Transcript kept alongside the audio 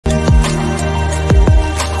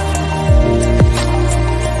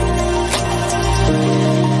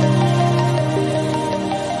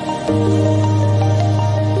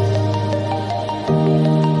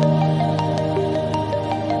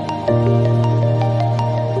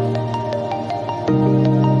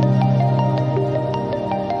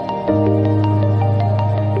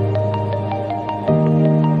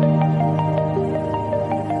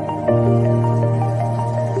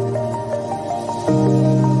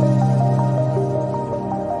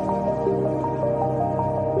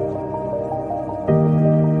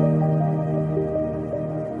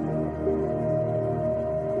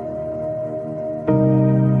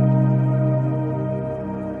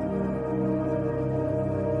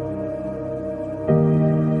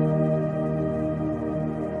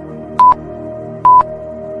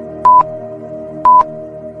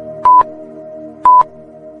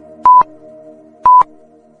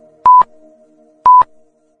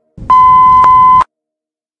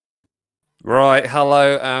Right,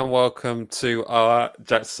 hello and welcome to our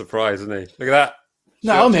Jack's surprise, isn't he? Look at that.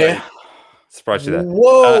 No, I'm here. Surprise you there.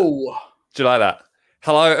 Whoa. Do you like that?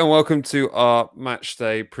 Hello and welcome to our match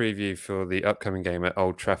day preview for the upcoming game at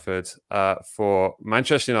Old Trafford for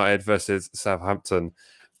Manchester United versus Southampton.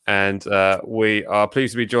 And we are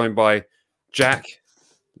pleased to be joined by Jack,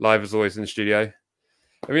 live as always in the studio.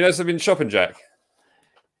 Have you noticed I've been shopping, Jack?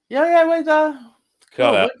 Yeah.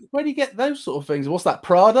 Where do you get those sort of things? What's that,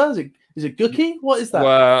 Prada? Is it Gookie? What is that?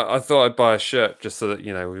 Well, I thought I'd buy a shirt just so that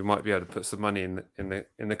we might be able to put some money in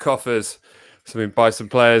the coffers, so we can buy some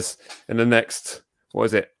players in the next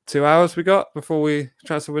 2 hours we got before we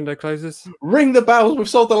transfer window closes. Ring the bells! We've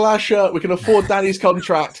sold the last shirt. We can afford Danny's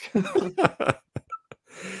contract.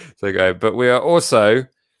 So go, but we are also.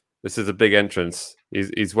 This is a big entrance.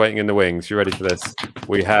 He's waiting in the wings. You ready for this?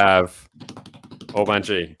 We have Old Man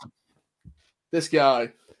G. This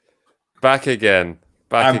guy back again.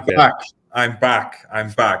 I'm back.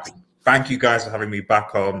 Thank you guys for having me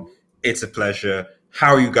back on. It's a pleasure.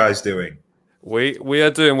 How are you guys doing? We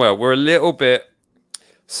are doing well. We're a little bit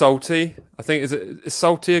salty. I think is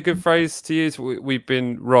salty a good phrase to use? We've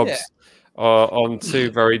been robbed on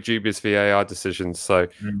two very dubious VAR decisions. So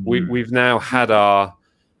we've now had our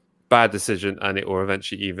bad decision, and it will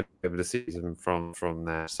eventually even over the season from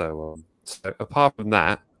there. So apart from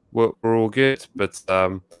that, we're all good. But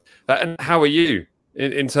and how are you?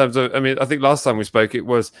 In terms of, I mean, I think last time we spoke, it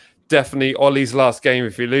was definitely Ollie's last game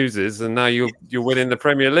if he loses, and now you're winning the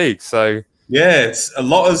Premier League. So yeah, it's a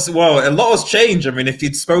lot has changed. I mean, if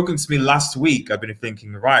you'd spoken to me last week, I've been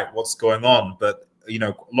thinking, right, what's going on? But a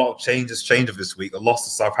lot of changes this week. A loss to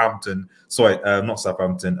Southampton. Sorry, not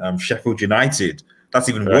Southampton. Sheffield United. That's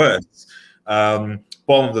even worse. Bottom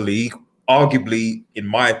of the league. Arguably, in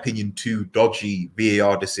my opinion, two dodgy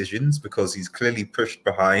VAR decisions because he's clearly pushed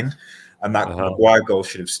behind. And that Maguire goal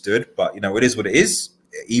should have stood, but it is what it is.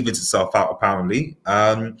 It evens itself out apparently.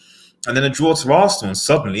 And then a draw to Arsenal, and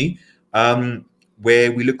suddenly,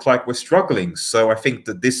 where we look like we're struggling. So I think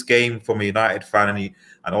that this game, from a United fan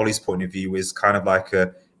and Ollie's point of view, is kind of like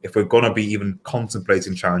if we're going to be even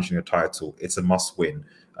contemplating challenging a title, it's a must-win.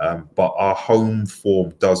 But our home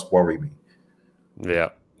form does worry me.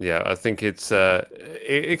 Yeah, I think it's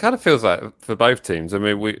it kind of feels like for both teams. I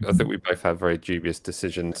mean, I think we both had very dubious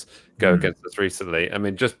decisions go against us recently. I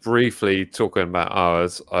mean, just briefly talking about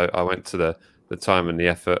ours, I went to the time and the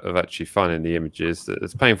effort of actually finding the images.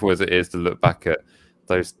 As painful as it is to look back at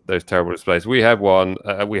those terrible displays, we had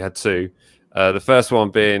two. The first one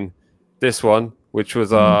being this one, which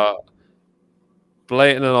was our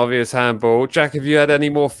blatant and obvious handball. Jack, have you had any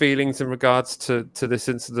more feelings in regards to this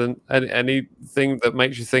incident? Anything that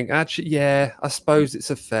makes you think, actually, yeah, I suppose it's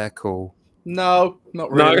a fair call? No, not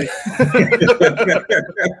really.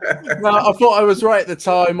 No, I thought I was right at the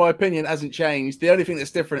time. My opinion hasn't changed. The only thing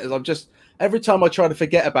that's different is every time I try to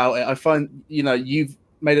forget about it, I find, you've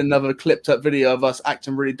made another clipped up video of us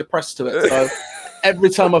acting really depressed to it. So every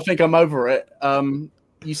time I think I'm over it,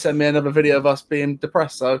 you send me another video of us being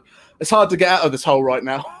depressed. So it's hard to get out of this hole right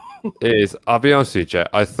now. It is. I'll be honest with you, Jack.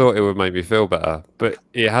 I thought it would make me feel better, but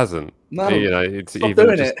it hasn't. No, it's stop even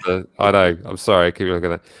doing just. it. I know. I'm sorry. I keep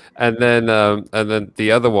looking at that. And then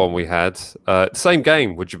the other one we had, same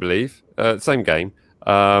game. Would you believe? Same game.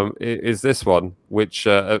 Is this one, which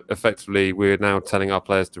effectively we're now telling our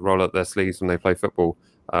players to roll up their sleeves when they play football,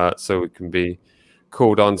 so it can be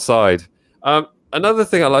called onside. Another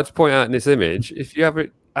thing I'd like to point out in this image, if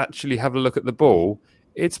you actually have a look at the ball,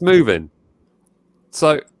 it's moving.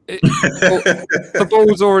 So the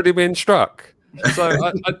ball's already been struck.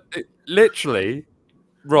 So it literally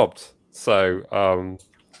robbed. So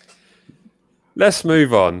let's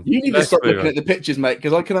move on. You need to stop looking at the pictures, mate,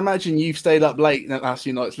 because I can imagine you've stayed up late and last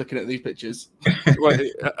few nights looking at these pictures. Well,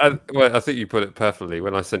 I think you put it perfectly.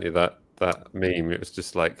 When I sent you that meme, it was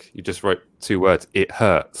just like you just wrote two words: "It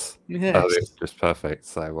hurts." Yeah, it's just perfect.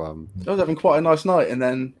 So I was having quite a nice night, and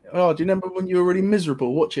then do you remember when you were really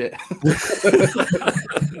miserable? Watch it.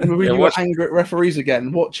 Remember when you were angry at referees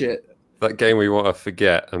again? Watch it. That game we want to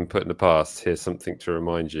forget and put in the past. Here's something to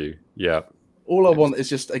remind you. Yeah. All I want is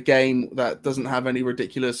just a game that doesn't have any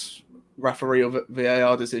ridiculous referee or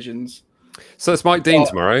VAR decisions. So it's Mike Dean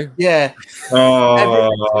tomorrow. Yeah. It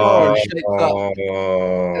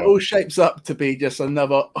all shapes up to be just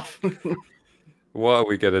another. What are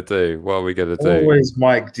we gonna do? Always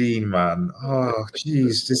Mike Dean, man. Oh,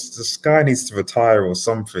 jeez, this guy needs to retire or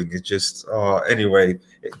something. It just. Anyway,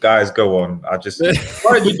 guys, go on.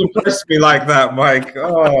 Why did you depress me like that, Mike?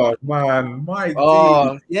 Oh man, Mike.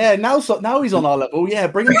 Oh yeah, now he's on our level. Yeah,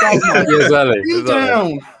 bring him down. Mike. Bring him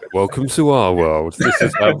down. Welcome to our world. This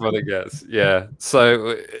is how fun it gets. Yeah.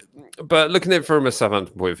 So But looking at it from a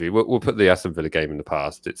Southampton point of view, we'll put the Aston Villa game in the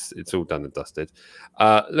past. It's all done and dusted.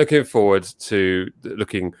 Looking forward to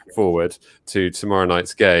tomorrow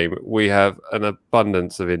night's game, we have an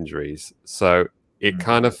abundance of injuries. So it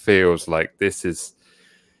kind of feels like this is,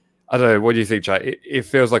 I don't know, what do you think, Jack? It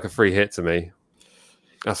feels like a free hit to me.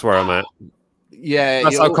 That's where I'm at. Yeah.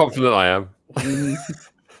 That's how confident I am.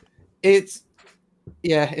 It's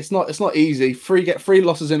not easy. Get three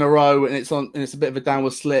losses in a row, and it's a bit of a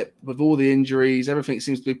downward slip with all the injuries. Everything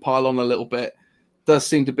seems to be piled on a little bit. Does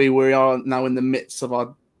seem to be where we are now in the midst of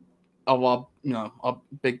our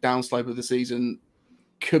big downslope of the season.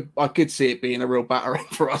 I could see it being a real battering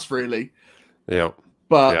for us, really. Yeah.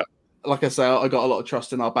 But like I say, I got a lot of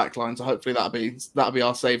trust in our backline, so hopefully that'll be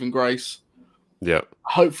our saving grace. Yeah.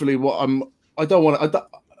 Hopefully, I don't want to.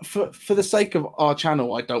 For the sake of our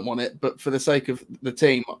channel, I don't want it, but for the sake of the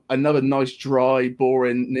team, another nice, dry,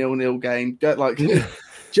 boring 0-0 game.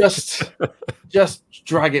 Just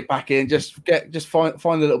drag it back in. Just find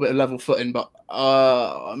a little bit of level footing, but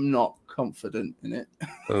I'm not confident in it.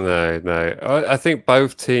 No. I think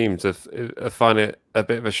both teams are finding it a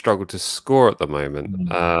bit of a struggle to score at the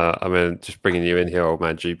moment. I mean, just bringing you in here, old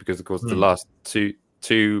man G, because of course the last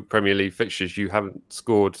two Premier League fixtures you haven't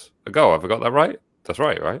scored a goal. Have I got that right? That's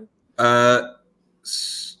right?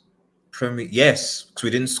 Yes, because we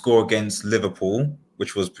didn't score against Liverpool,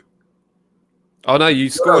 which was. Oh no, you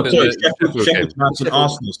scored in Sheffield match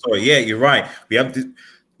Arsenal. Sorry, yeah, you're right. That's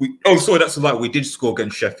a lie. We did score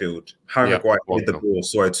against Sheffield. Harry Maguire hit the ball.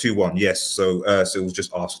 Sorry, 2-1. Yes, so it was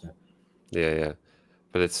just Arsenal. Yeah.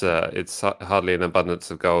 But it's hardly an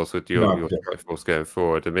abundance of goals with your strike force going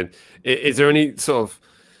forward. I mean, is there any sort of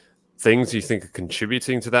things you think are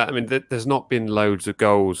contributing to that? I mean, there's not been loads of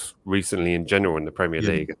goals recently in general in the Premier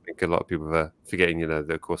League. I think a lot of people are forgetting, that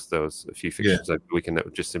of course there was a few fixtures over the weekend that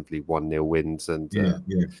were just simply 1-0 wins, and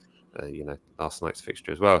last night's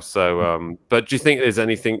fixture as well. So, but do you think there's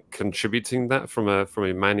anything contributing that from a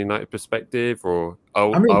Man United perspective, or are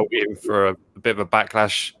we in for a bit of a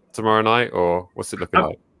backlash tomorrow night, or what's it looking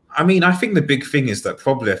like? I mean, I think the big thing is that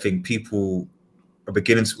probably I think people are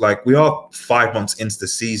beginning to we are 5 months into the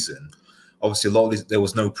season. Obviously, there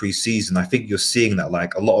was no pre-season. I think you're seeing that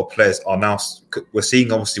a lot of players are now. We're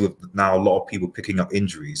seeing obviously with now a lot of people picking up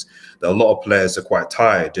injuries that a lot of players are quite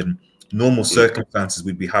tired. In normal circumstances,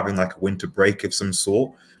 we'd be having a winter break of some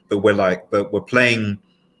sort. But we're playing.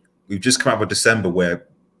 We've just come out of December where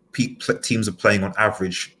teams are playing on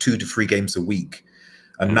average 2 to 3 games a week.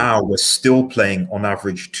 And now we're still playing on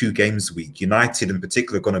average 2 games a week. United in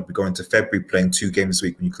particular are going to be going to February playing 2 games a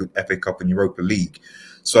week when you include FA Cup and Europa League.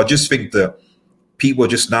 So I just think that people are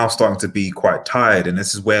just now starting to be quite tired. And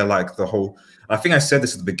this is where I think I said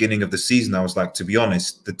this at the beginning of the season. I was like, to be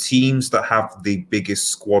honest, the teams that have the biggest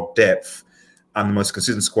squad depth and the most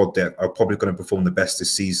consistent squad depth are probably going to perform the best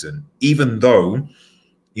this season. Even though,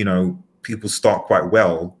 people start quite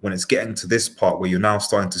well, when it's getting to this part where you're now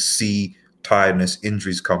starting to see tiredness,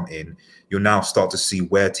 injuries come in, you'll now start to see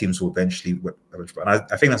where teams will eventually. And I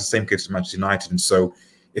think that's the same case for Manchester United. And so,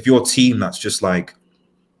 if you're a team that's just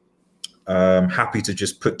happy to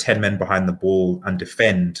just put 10 men behind the ball and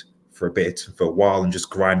defend for a while, and just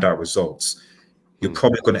grind out results, you're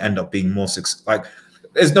probably going to end up being more successful.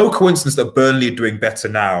 There's no coincidence that Burnley are doing better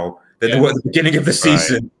now than they were at the beginning of the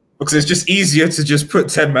season, because it's just easier to just put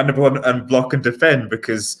 10 men and block and defend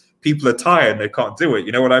because people are tired and they can't do it.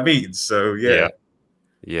 You know what I mean? So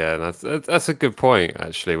that's a good point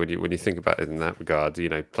actually. When you think about it in that regard,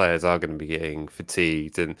 players are going to be getting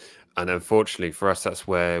fatigued, and unfortunately for us, that's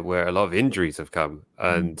where a lot of injuries have come.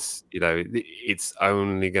 And it's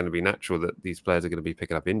only going to be natural that these players are going to be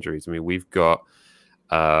picking up injuries. I mean, we've got.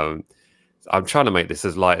 I'm trying to make this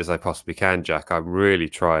as light as I possibly can, Jack. I'm really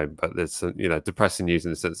trying, but there's some, depressing news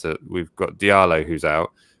in the sense that we've got Diallo who's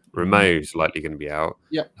out. Romeo's likely going to be out.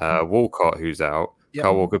 Walcott, who's out.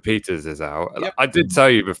 Kyle Walker-Peters is out. I did tell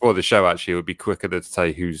you before the show, actually, it would be quicker to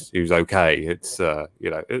say who's okay. It's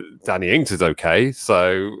Danny Ings is okay.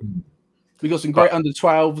 So we got some great under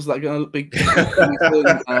 12s that are going to be.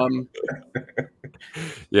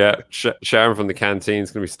 Sharon from the canteen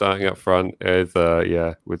is going to be starting up front with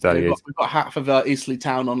Danny Ings. We've got half of Eastleigh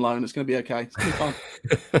Town on loan. It's going to be okay. It's going to be fun.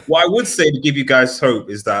 What I would say to give you guys hope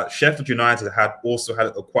is that Sheffield United had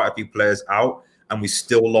quite a few players out, and we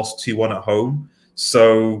still lost 2-1 at home.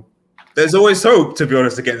 So there's always hope, to be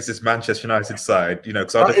honest, against this Manchester United side.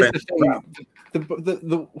 Because our defense.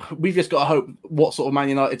 We've just got to hope what sort of Man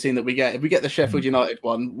United team that we get. If we get the Sheffield United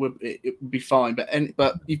one, it would be fine.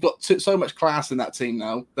 But you've got so much class in that team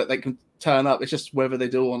now that they can turn up. It's just whether they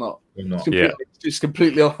do or not. Or not. It's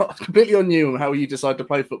completely on you and how you decide to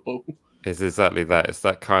play football. It's exactly that. It's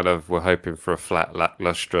that kind of we're hoping for a flat,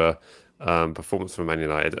 lacklustre performance from Man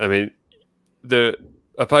United. I mean, the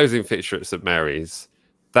opposing fixture at St Mary's,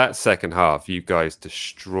 that second half, you guys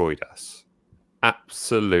destroyed us.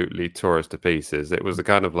 Absolutely tore us to pieces. It was a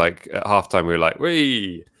kind of like at halftime we were like,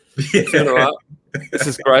 "Wee, Yeah. this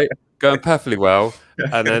is great, going perfectly well."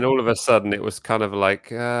 And then all of a sudden it was kind of like,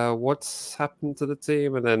 what's happened to the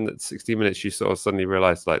team? And then at 60 minutes you sort of suddenly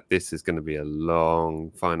realised like this is going to be a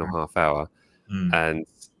long final half hour, and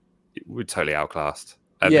we're totally outclassed.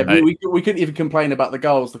 And yeah, we couldn't even complain about the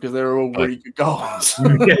goals because they were all really good goals.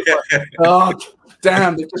 Oh,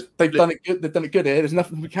 damn! They've done it good. They've done it good here. There's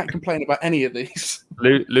nothing we can't complain about any of these.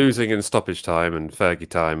 Losing in stoppage time and Fergie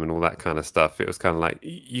time and all that kind of stuff. It was kind of like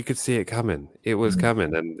you could see it coming. It was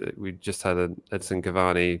coming, and we just had an Edson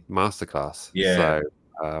Cavani masterclass. Yeah.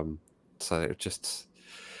 So it just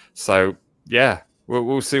yeah.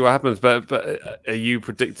 We'll see what happens. But are you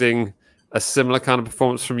predicting a similar kind of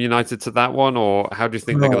performance from United to that one, or how do you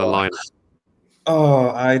think they're going to line up? Oh,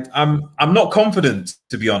 I'm not confident,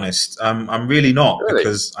 to be honest. I'm really not,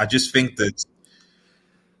 because I just think that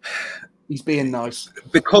he's being nice.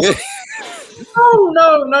 Because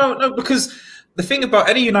no, because the thing about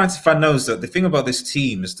any United fan knows that the thing about this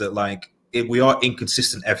team is that we are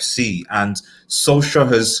inconsistent FC, and Solskjaer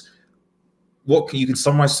has you can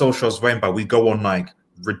summarize Solskjaer's reign by. We go on like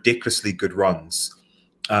ridiculously good runs,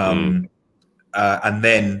 and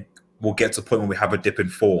then we'll get to a point where we have a dip in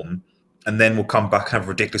form, and then we'll come back and have a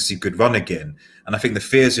ridiculously good run again. And I think the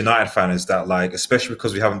fear as a United fan is that, especially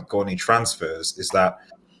because we haven't got any transfers, is that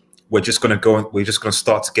we're just going to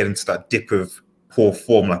start to get into that dip of poor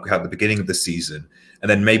form like we had at the beginning of the season, and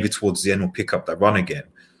then maybe towards the end we'll pick up that run again.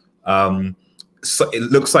 So it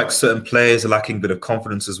looks like certain players are lacking a bit of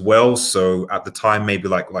confidence as well. So at the time, maybe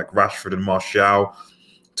like Rashford and Martial,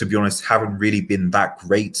 to be honest, haven't really been that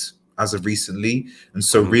great as of recently. And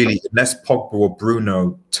so really, unless Pogba or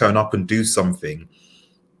Bruno turn up and do something,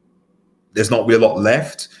 there's not really a lot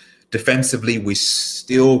left. Defensively, we're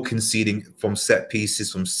still conceding from set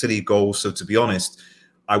pieces, from silly goals. So to be honest,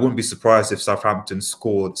 I wouldn't be surprised if Southampton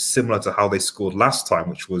scored similar to how they scored last time,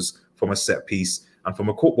 which was from a set piece and from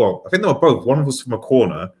a corner. Well, I think they were both. One was from a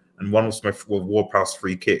corner and one was from a Ward-Prowse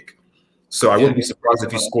free kick. So I wouldn't be surprised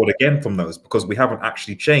if you scored again from those, because we haven't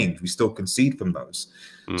actually changed. We still concede from those.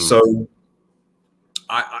 So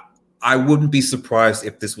I wouldn't be surprised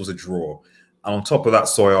if this was a draw. And on top of that,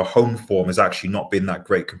 our home form has actually not been that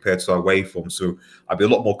great compared to our away form. So I'd be a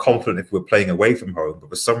lot more confident if we're playing away from home. But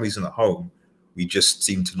for some reason at home, we just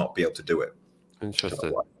seem to not be able to do it.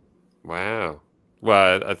 Interesting. Wow.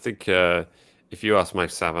 Well, I think if you ask my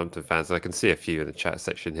Southampton fans, I can see a few in the chat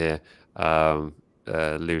section here.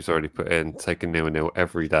 Lou's already put in taking 0-0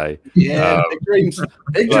 every day. Yeah, big dreams.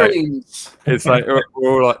 Big dreams. It's like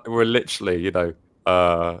we're literally, we're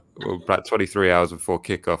about 23 hours before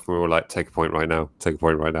kickoff, and we're all like, take a point right now, take a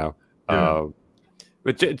point right now. Yeah.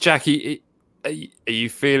 But Jackie, are you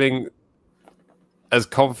feeling as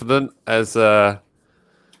confident as?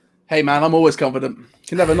 Hey man, I'm always confident. You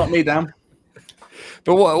can never knock me down.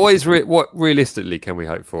 But what realistically can we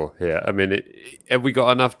hope for here? I mean, have we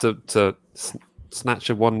got enough to snatch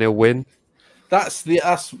a 1-0 win? That's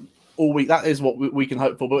all we. That is what we can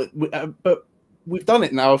hope for. But we've done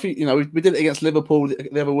it now. We did it against Liverpool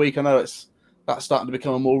the other week. I know that's starting to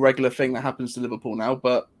become a more regular thing that happens to Liverpool now.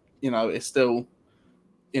 But it's still,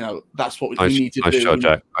 that's what we need to do. Nice shot,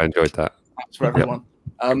 Jack. I enjoyed that. That's for everyone.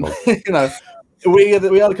 We are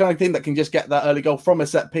the kind of team that can just get that early goal from a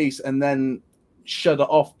set piece and then shut it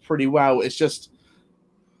off pretty well. It's just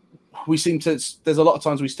there's a lot of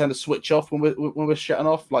times we tend to switch off when we're shutting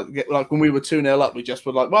off. Like when we were 2-0 up, we just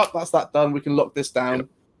were like, well, that's that done. We can lock this down,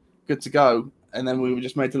 good to go. And then we were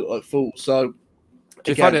just made to look like fools. So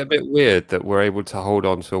do you find it a bit weird that we're able to hold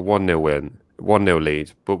on to a 1-0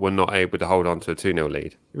 lead, but we're not able to hold on to a 2-0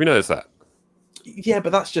 lead? Have you noticed that? Yeah,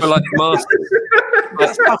 but that's just like Masters.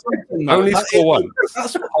 That's only score one.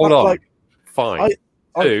 Hold on. Fine.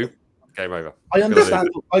 Two. Game over. I understand.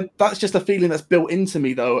 That's just a feeling that's built into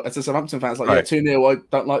me, though, as a Southampton fan. It's like, right. 2-0, I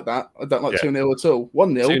don't like that. I don't like 2-0 at all.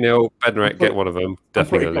 1-0. 2-0, Bednarek, get one of them.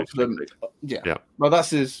 Definitely. Yeah. Well, that's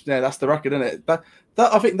the record, isn't it? That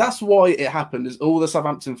I think that's why it happened, is all the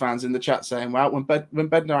Southampton fans in the chat saying, well, when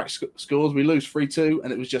Bednarek scores, we lose 3-2,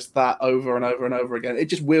 and it was just that over and over and over again. It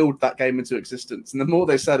just willed that game into existence. And the more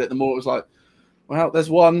they said it, the more it was like, well, there's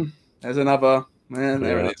one, there's another, and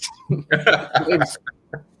there it is.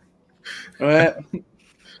 Right.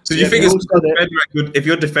 So do you think if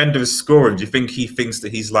your defender is scoring, do you think he thinks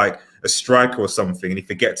that he's like a striker or something, and he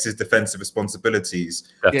forgets his defensive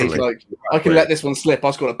responsibilities? Yeah, he's like, I can let this one slip.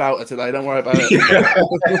 I've got a bouter today. Don't worry about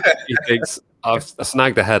it. He thinks I've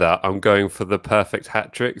snagged a header. I'm going for the perfect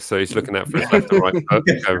hat trick. So he's looking out for his left and right foot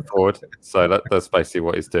going forward. So that's basically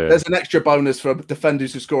what he's doing. There's an extra bonus for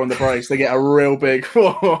defenders who score on the brace. They get a real big.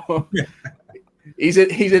 He's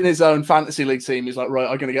in his own fantasy league team. He's like, right,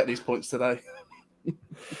 I'm going to get these points today.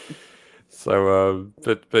 So,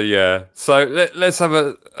 but yeah. So let's have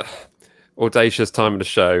a audacious time of the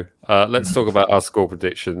show. Let's talk about our score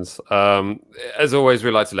predictions. As always,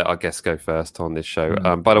 we like to let our guests go first on this show.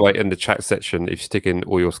 By the way, in the chat section, if you stick in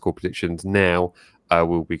all your score predictions now,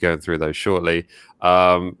 we'll be going through those shortly.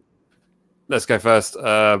 Let's go first.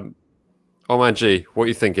 Oman G, what are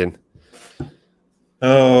you thinking?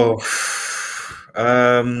 Oh,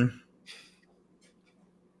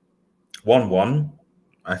 1-1.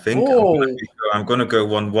 I think I'm going to go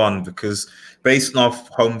 1-1 because based off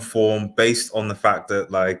home form, based on the fact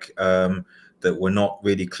that that we're not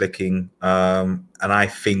really clicking, and I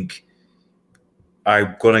think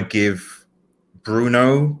I'm going to give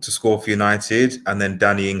Bruno to score for United and then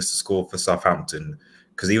Danny Ings to score for Southampton.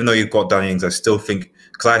 Because even though you've got Danny Ings, I still think,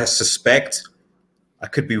 because I suspect, I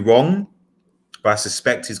could be wrong, but I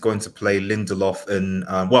suspect he's going to play Lindelof and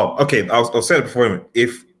I'll say it before him.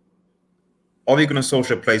 If Ole Gunnar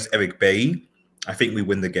Solskjaer plays Eric Bailly, I think we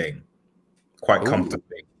win the game quite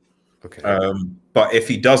comfortably. Okay. But if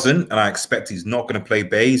he doesn't, and I expect he's not going to play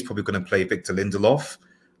Bailly, he's probably going to play Victor Lindelof.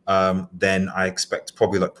 Then I expect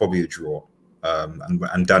probably a draw.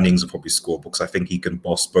 And Danny Ings will probably score because I think he can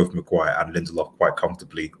boss both Maguire and Lindelof quite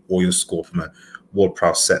comfortably, or you'll score from a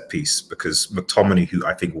Ward-Prowse set piece because McTominay, who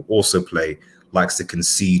I think will also play, likes to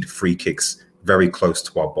concede free kicks very close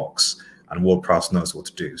to our box, and Ward-Prowse knows what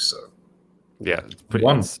to do. So. Yeah, it's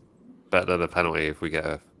better than a penalty if we get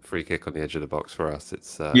a free kick on the edge of the box for us.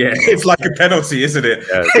 It's like a penalty, isn't it?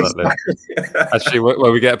 Yeah, exactly. Actually,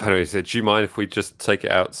 when we get a penalty, said, "Do you mind if we just take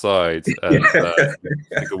it outside and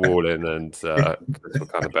stick a wall in?" And we're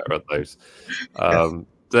kind of better at those. So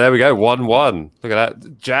there we go, 1-1. Look at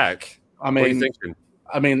that, Jack. What are you thinking?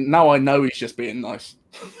 Now I know he's just being nice.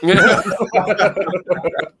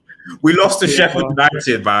 We lost to Sheffield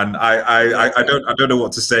United, man. I don't know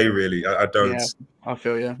what to say really. I don't. Yeah, I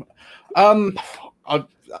feel you.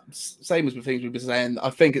 Same as the things we've been saying.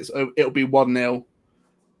 I think it'll be 1-0.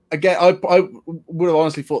 Again, I would have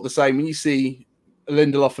honestly thought the same. When you see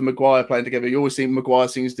Lindelof and Maguire playing together, you always see Maguire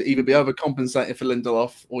seems to either be overcompensating for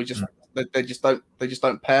Lindelof, or they just don't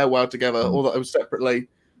pair well together. Although separately,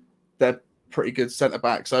 they're pretty good centre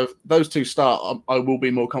back. So if those two start, I will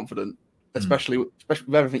be more confident. Especially with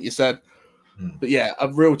everything you said. But yeah, a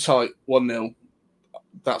real tight 1-0.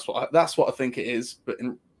 That's what I think it is. But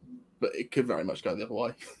it could very much go the other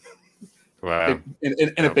way. Wow!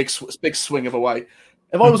 in a big swing of a way.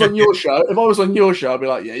 If I was on your show, I'd be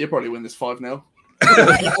like, yeah, you'll probably win this 5-0.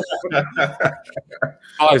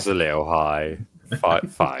 5's a little high.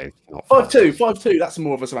 5, not 5-2. 5-2. That's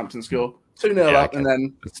more of a Southampton score. 2-0 up, and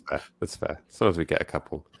then that's fair. As long as we get a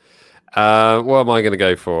couple. What am I going to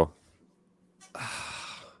go for?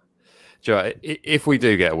 Joe, if we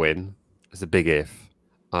do get a win, it's a big if.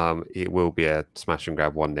 It will be a smash and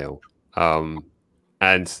grab 1-0.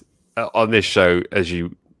 And on this show, as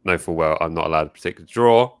you know full well, I'm not allowed to predict a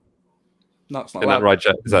draw. No, it's not allowed. That right,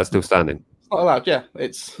 Jack? Is that still standing? It's not allowed. Yeah,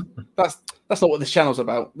 that's not what this channel's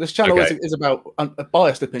about. This channel is about a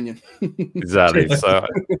biased opinion. Exactly. So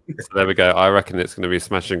there we go. I reckon it's going to be a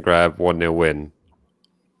smash and grab 1-0 win.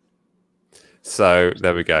 So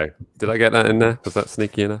there we go. Did I get that in there? Was that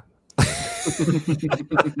sneaky enough?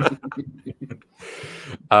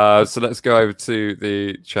 So let's go over to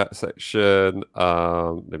the chat section.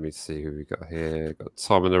 Let me see who we got here. Got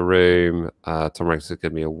Tom in the room. Tom reckons it's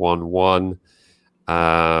going to be a 1-1.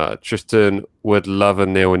 Tristan would love a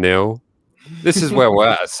 0-0. This is where we're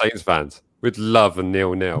at as Saints fans. We'd love a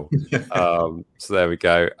 0-0. So there we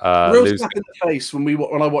go. Real slap in the face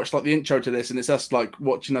when I watched like the intro to this, and it's us like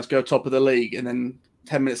watching us go top of the league, and then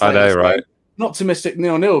 10 minutes later, I know, right? An optimistic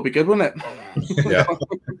 0-0 would be good, wouldn't it?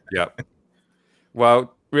 Yeah.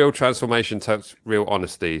 Well, real transformation takes real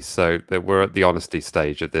honesty. So we're at the honesty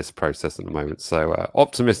stage of this process at the moment. So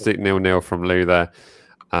optimistic 0-0 from Lou there.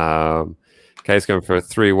 Kay's going for a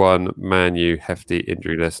 3-1. Man U hefty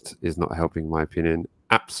injury list is not helping, in my opinion.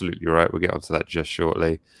 Absolutely right. We'll get onto that just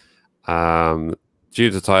shortly.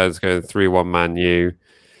 Judah Tyler's going 3-1 Man U.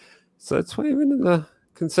 So it's even in the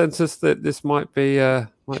consensus that this might be in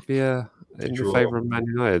the favour of Man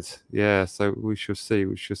United. Yeah, so we shall see.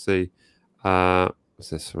 What's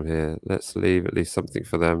this from here? Let's leave at least something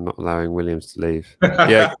for them, not allowing Williams to leave.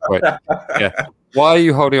 Yeah, good point. Yeah. Why are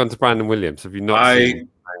you holding on to Brandon Williams? Have you not seen?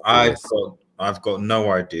 I've got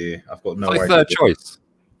no idea. I've got no idea. Third choice.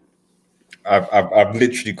 I've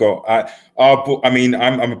literally got. I mean,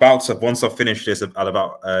 I'm about to, once I finish this at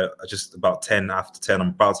about just about 10 after 10. I'm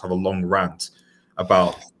about to have a long rant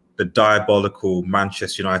about the diabolical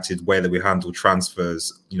Manchester United way that we handle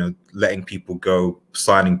transfers. You know, letting people go,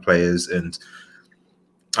 signing players, and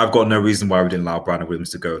I've got no reason why we didn't allow Brandon Williams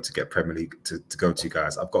to go to get Premier League to go to you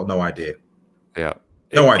guys. I've got no idea. Yeah,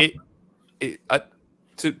 no idea.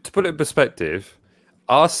 To put it in perspective,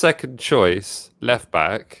 our second choice left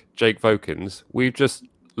back, Jake Vokins, we've just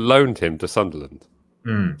loaned him to Sunderland.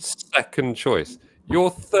 Second choice. Your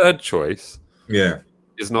third choice,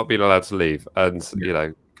 is not being allowed to leave, and you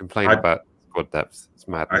know, complain about squad depth. It's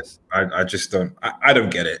madness. I just don't. I don't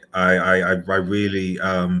get it. I really.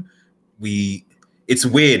 It's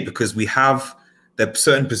weird because there are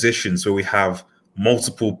certain positions where we have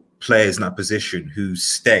multiple players in that position who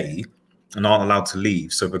stay and aren't allowed to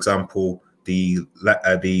leave. So, for example, the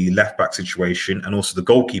left back situation and also the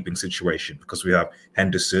goalkeeping situation, because we have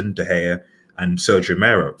Henderson, De Gea, and Sergio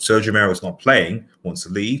Romero. Sergio Romero is not playing, wants to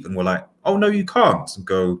leave, and we're like, "Oh no, you can't." And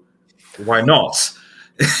go, "Why not?"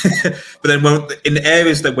 But then, in the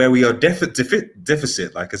areas where we are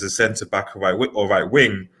deficit, like as a centre back or right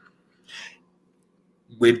wing.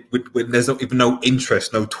 There's even no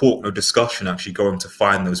interest, no talk, no discussion actually going to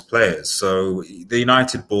find those players. So the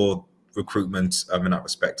United board recruitment in that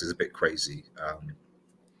respect is a bit crazy.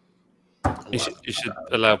 You should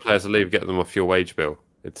allow players to leave, get them off your wage bill.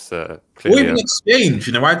 It's clearly or even exchange.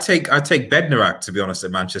 You know, I take Bednarak, to be honest,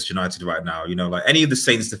 at Manchester United right now. You know, like any of the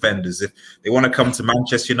Saints defenders, if they want to come to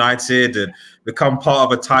Manchester United and become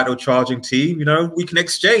part of a title charging team, you know, we can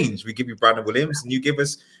exchange. We give you Brandon Williams, and you give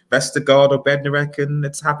us Vestergaard or Bednarek, and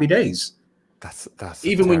it's happy days. That's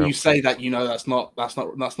even when you say that, you know, that's not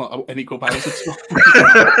an equal balance at all.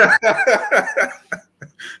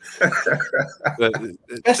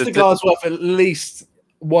 Vestergaard's worth at least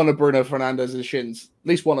one of Bruno Fernandes' shins. At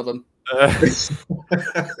least one of them.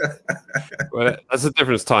 Well, that's a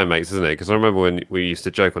difference time makes, isn't it? Because I remember when we used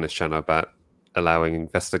to joke on this channel about allowing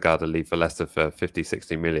Vestergaard to leave for Leicester for 50,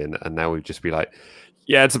 60 million, and now we'd just be like,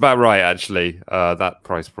 yeah, it's about right, actually, that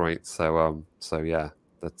price point. So yeah,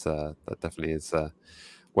 that definitely is where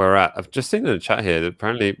we're at. I've just seen in the chat here that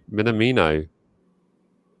apparently Minamino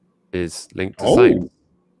is linked to Saints.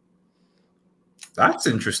 That's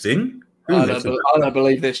interesting. I don't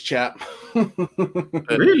believe this chap.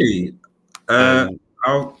 Really?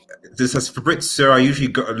 This has Fabrizio. I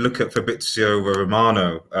usually look at Fabrizio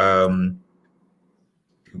Romano.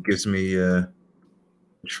 Who gives me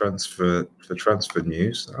transfer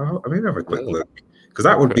news. I mean, have a quick look, because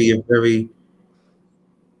that would be a very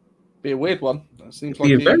weird one. That seems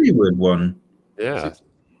like a very weird one. Yeah,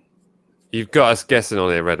 you've got us guessing on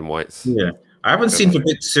the red and whites. Yeah, I haven't seen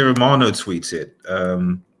Fabrizio Romano tweet it.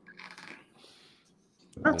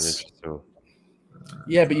 That's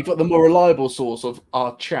yeah, but you've got the more reliable source of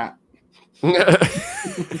our chat.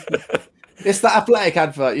 It's the Athletic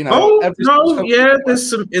advert, you know. There's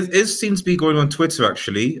some. It seems to be going on Twitter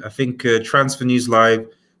actually. I think Transfer News Live,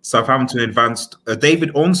 Southampton advanced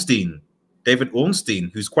David Ornstein,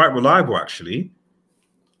 who's quite reliable actually.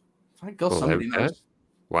 Thank God somebody knows.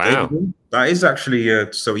 Wow, that is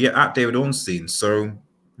actually so. Yeah, at David Ornstein. So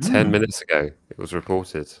 10 minutes ago it was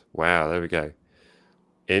reported. Wow, there we go.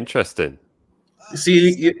 Interesting.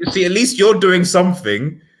 See, at least you're doing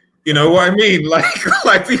something. You know what I mean? Like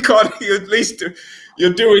we can't. You at least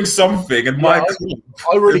you're doing something. And I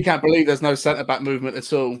really can't believe there's no centre back movement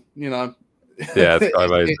at all. You know. Yeah, it's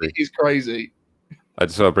amazing. He's crazy. I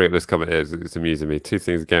just want to bring up this comment here. It's amusing me. Two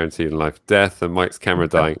things guaranteed in life: death and Mike's camera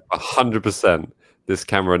dying. 100%. This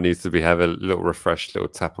camera needs to have a little refresh, little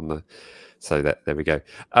tap on the. So there we go.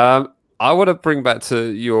 I want to bring back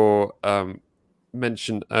to your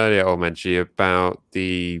mention earlier, Olmenji, about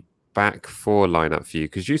the back four lineup for you,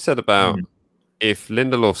 because you said about if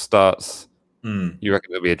Lindelof starts, you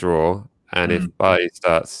reckon it'll be a draw, and if Bailly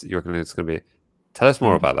starts, you reckon it's going to be. Tell us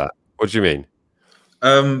more about that. What do you mean?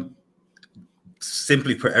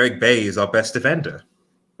 Simply put, Eric Bailly is our best defender,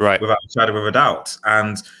 right? Without a shadow of a doubt.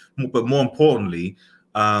 But more importantly,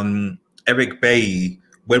 Eric Bailly.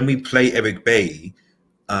 When we play Eric Bailly,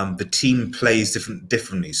 the team plays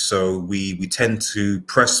differently. So we tend to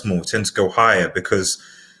press more, tend to go higher because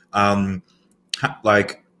Eric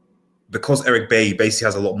Bailly basically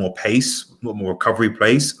has a lot more pace, a lot more recovery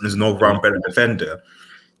pace, and is an all-round better defender.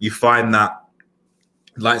 You find that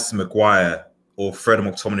likes of Maguire or Fred or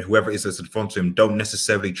McTominay, whoever it is that's in front of him, don't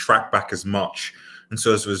necessarily track back as much and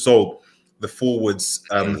so as a result, the forwards,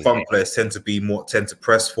 the front players tend to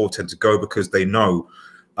press forward, tend to go because they know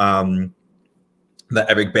that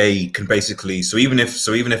Eric Bailly can basically. So even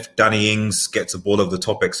if Danny Ings gets a ball over the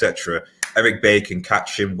top, etc., Eric Bailly can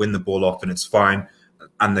catch him, win the ball off, and it's fine,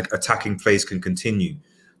 and the attacking plays can continue.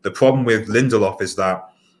 The problem with Lindelof is that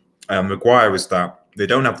Maguire is that they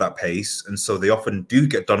don't have that pace, and so they often do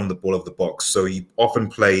get done on the ball of the box. So you often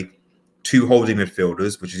play two holding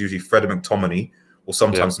midfielders, which is usually Fred and McTominay, or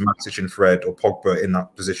sometimes Matic and Fred or Pogba in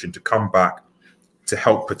that position to come back to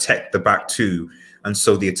help protect the back two. And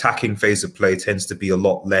so the attacking phase of play tends to be a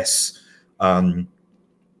lot less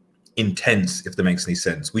intense, if that makes any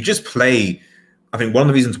sense. We just play. I think one of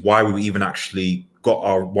the reasons why we even actually got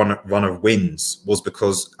our run of wins was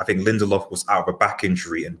because I think Lindelof was out of a back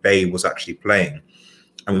injury and Bailly was actually playing.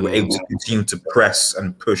 And we were able to continue to press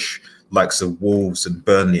and push like the Wolves and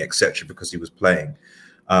Burnley, etc., because he was playing.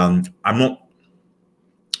 I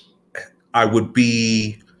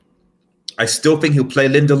still think he'll play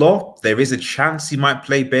Lindelof. There is a chance he might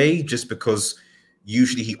play Bailly just because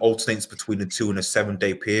usually he alternates between the two in a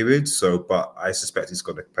 7-day period. So, but I suspect he's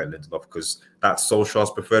going to play Lindelof because that's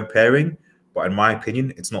Solskjaer's preferred pairing. But in my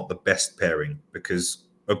opinion, it's not the best pairing because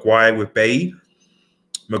Maguire with Bailly,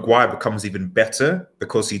 Maguire becomes even better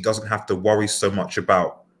because he doesn't have to worry so much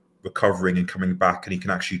about recovering and coming back, and he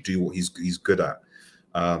can actually do what he's good at.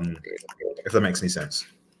 If that makes any sense.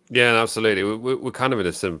 Yeah, absolutely. We're kind of in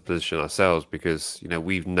a similar position ourselves because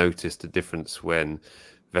we've noticed a difference when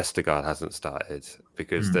Vestergaard hasn't started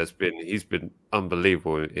because he's been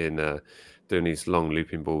unbelievable in doing these long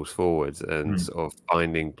looping balls forwards and sort of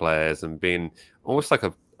finding players and being almost like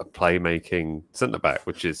a playmaking centre back,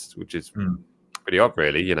 which is pretty odd,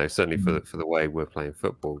 really. Certainly for the way we're playing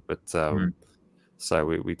football. But so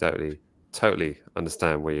we totally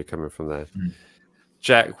understand where you're coming from there.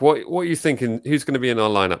 Jack, what are you thinking? Who's going to be in our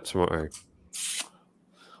lineup tomorrow?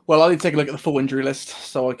 Well, I need to take a look at the full injury list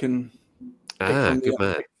so I can. Good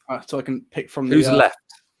man. So I can pick from who's left.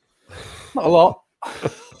 Not a lot.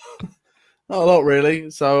 Not a lot, really.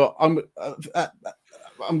 So I'm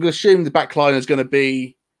going to assume the back line is going to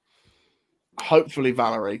be hopefully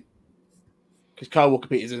Valerie because Kyle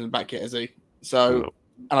Walker-Peters isn't back yet, is he? So,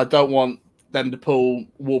 and I don't want them to pull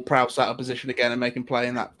Ward-Prowse out of position again and make him play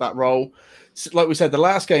in that role. Like we said, the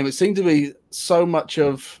last game, it seemed to be so much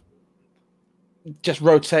of just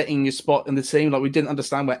rotating your spot in the team. Like we didn't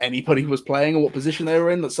understand where anybody was playing or what position they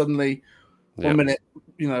were in. That suddenly, one minute,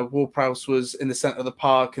 Ward-Prowse was in the centre of the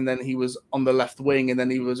park, and then he was on the left wing, and then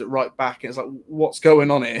he was at right back. And it's like, what's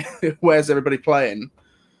going on here? Where's everybody playing?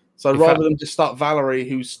 So rather than just start Valerie,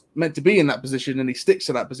 who's meant to be in that position, and he sticks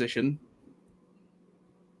to that position,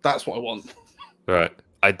 that's what I want. Right.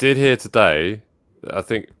 I did hear today, I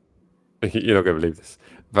think you're not going to believe this,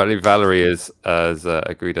 Valerie has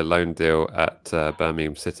agreed a loan deal at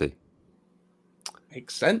Birmingham City.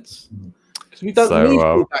 Makes sense. Because we don't need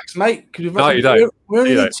fullbacks, mate. No, you don't. We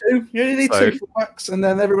only need two. You only need two fullbacks, and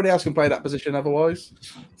then everybody else can play that position otherwise.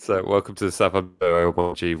 So welcome to the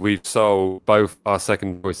Southampton. We've sold both our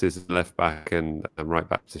second choices in left back and right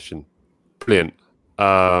back position. Brilliant.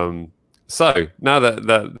 So now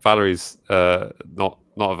that Valerie's not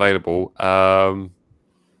available,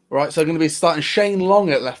 right, so I'm going to be starting Shane Long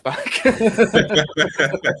at left back.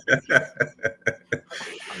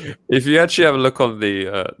 If you actually have a look on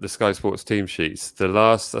the Sky Sports team sheets, the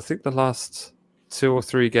last 2 or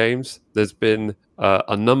 3 games, there's been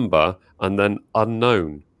a number and then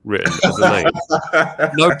unknown written as a name.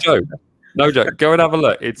 No joke. Go and have a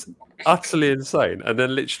look. It's utterly insane. And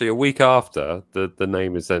then literally a week after, the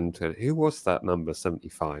name is then who was that number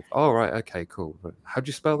 75? Oh, right. Okay, cool. How'd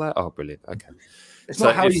you spell that? Oh, brilliant. Okay. It's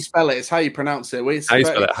not how you spell it, it's how you pronounce it. How you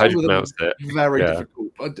spell it, how you pronounce it. Very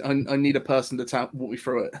difficult. I need a person to walk me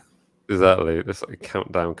through it. Exactly. It's like a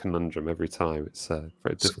countdown conundrum every time. It's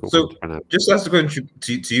very difficult to pronounce. Just as a question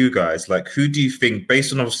to you guys, like, who do you think,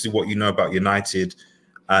 based on obviously what you know about United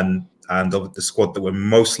and of the squad that we're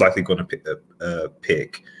most likely going to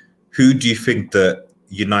pick, who do you think that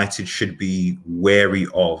United should be wary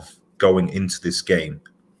of going into this game?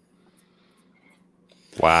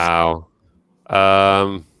 Wow.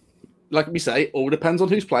 Like we say, all depends on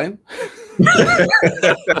who's playing.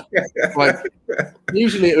 Like,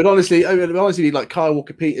 usually it would honestly be like Kyle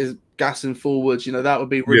Walker-Peters gassing forwards. That would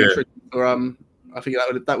be really tricky for I think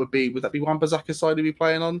would that be Wan-Bissaka's side he'd be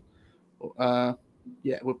playing on?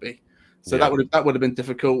 Yeah, it would be. So that would have been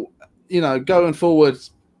difficult. Going forward,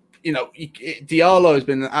 Diallo has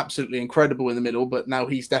been absolutely incredible in the middle, but now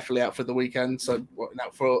he's definitely out for the weekend. So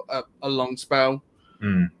out for a long spell.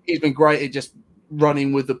 He's been great at just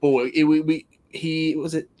running with the ball. He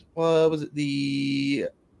was it was it the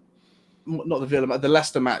not the Villa, the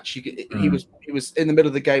Leicester match? He was in the middle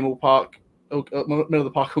of the game all park, middle of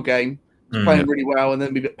the park all game, playing really well, and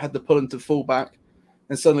then we had to pull him to fullback,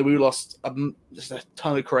 and suddenly we lost just a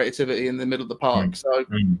ton of creativity in the middle of the park. So,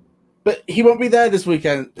 but he won't be there this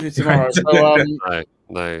weekend tomorrow. So,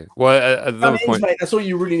 no. Well, at another point, mate, that's all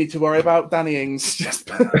you really need to worry about. Danny Ings.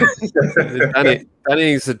 Danny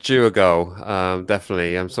Ings a due a goal,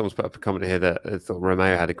 definitely. Someone's put up a comment here that I thought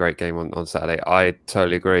Romeo had a great game on Saturday. I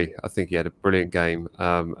totally agree. I think he had a brilliant game.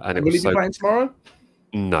 And it will he be playing tomorrow?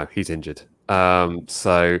 No, he's injured.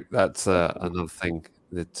 So that's another thing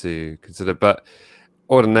to consider. But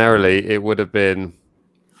ordinarily, it would have been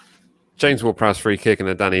James Ward-Prowse free kick and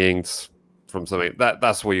a Danny Ings from something.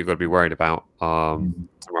 That's what you've got to be worried about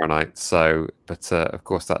tomorrow night. So, but of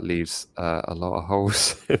course, that leaves a lot of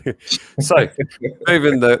holes. So,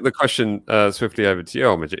 moving the question swiftly over to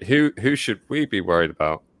you, Midget. Who should we be worried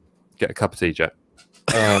about? Get a cup of tea, Jet.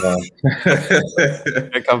 Get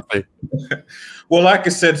comfy. Well, like I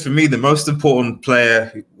said, for me, the most important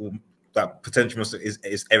player that potentially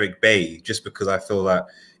is Eric Bailly, just because I feel that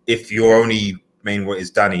if your only main word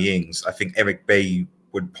is Danny Ings, I think Eric Bailly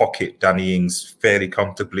would pocket Danny Ings fairly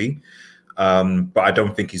comfortably, but I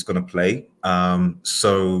don't think he's going to play.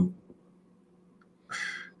 So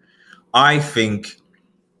I think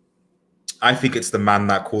it's the man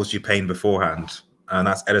that caused you pain beforehand, and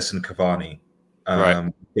that's Edison Cavani. Right.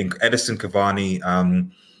 I think Edison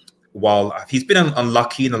Cavani, while he's been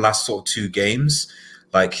unlucky in the last sort of 2 games,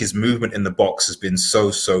 like his movement in the box has been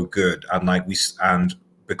so good, and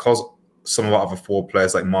because some of our other forward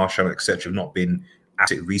players like Martial, etc., have not been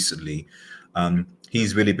at it recently,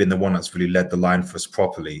 he's really been the one that's really led the line for us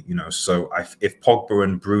properly. You know, so if Pogba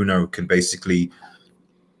and Bruno can basically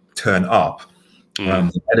turn up,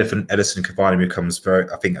 Edison Cavani becomes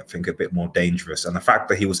I think a bit more dangerous. And the fact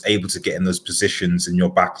that he was able to get in those positions in your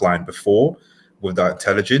back line before with that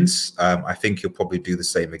intelligence, I think he'll probably do the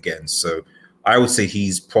same again. So I would say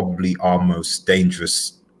he's probably our most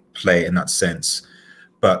dangerous player in that sense.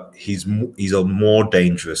 But he's more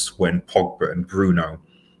dangerous when Pogba and Bruno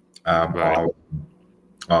are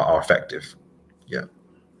effective. Yeah.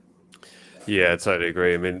 Yeah, I totally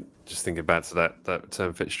agree. I mean, just thinking back to that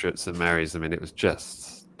term fixture at St Mary's, I mean, it was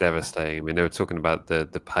just devastating. I mean, they were talking about the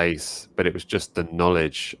pace, but it was just the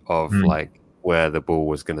knowledge of like where the ball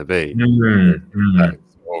was going to be. That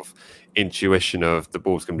sort of intuition of the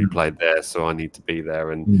ball's going to be played there, so I need to be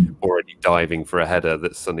there, and already diving for a header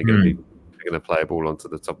that's suddenly going to be going to play a ball onto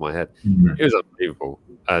the top of my head. It was unbelievable,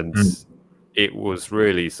 and it was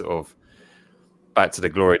really sort of back to the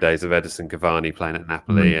glory days of Edison Cavani playing at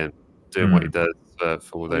Napoli and doing what he does for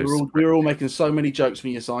all those. We were all making so many jokes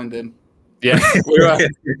when you signed him. Yeah, we were.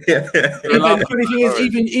 The funny thing is,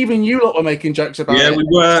 even you lot were making jokes about it.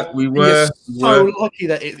 Yeah, we were. So lucky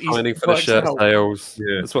that he's signing for the shirt sales.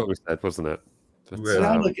 Yeah. That's what we said, wasn't it? But,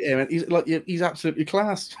 look at him, and he's absolutely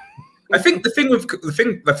class. I think the thing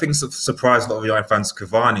that surprised a lot of United fans,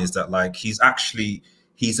 Cavani, is that like he's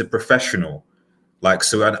a professional. Like,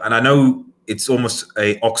 so, and I know it's almost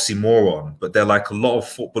a oxymoron, but they're like a lot of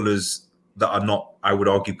footballers that are not, I would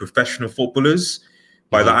argue, professional footballers.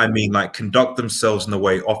 By that I mean like conduct themselves in a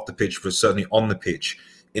way off the pitch, but certainly on the pitch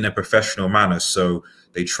in a professional manner. So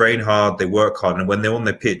they train hard, they work hard, and when they're on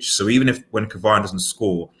the pitch, so even when Cavani doesn't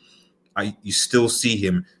score, you still see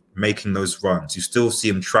him making those runs. You still see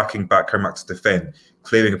him tracking back, coming back to defend,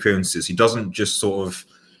 clearing appearances. He doesn't just sort of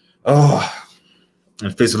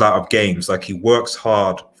and fizzle out of games. Like, he works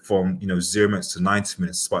hard from 0 minutes to 90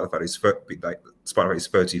 minutes, despite the fact he's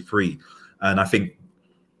 33. And I think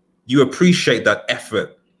you appreciate that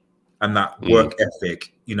effort and that work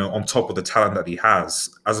ethic, on top of the talent that he has,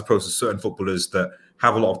 as opposed to certain footballers that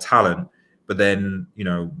have a lot of talent, but then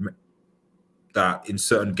that in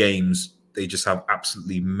certain games they just have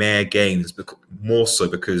absolutely mere games, more so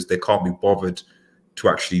because they can't be bothered to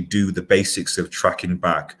actually do the basics of tracking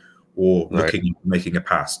back or looking, making a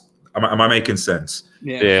pass. Am I making sense?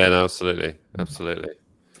 Yeah, no, absolutely.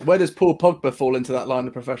 Where does Paul Pogba fall into that line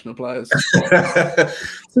of professional players? To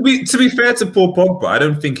be fair to Paul Pogba, I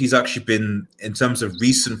don't think he's actually been, in terms of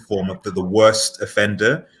recent form, the worst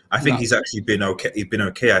offender. I think he's actually been okay. He's been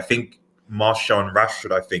okay. I think Martial and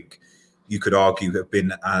Rashford, I think you could argue, have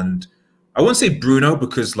been, and I wouldn't say Bruno,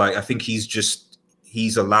 because like I think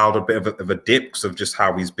he's allowed a bit of a dip because of just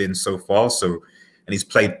how he's been so far. So, and he's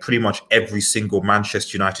played pretty much every single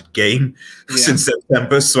Manchester United game since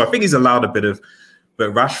September. So I think he's allowed a bit of.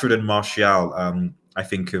 But Rashford and Martial, I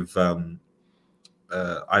think, have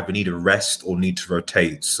either need a rest or need to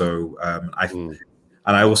rotate. So, and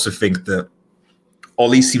I also think that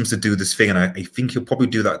Ollie seems to do this thing, and I think he'll probably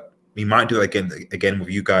do that. He might do it again with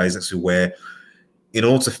you guys, actually, where in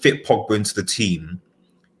order to fit Pogba into the team,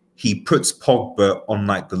 he puts Pogba on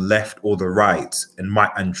like the left or the right,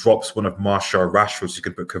 and drops one of Martial or Rashford, so you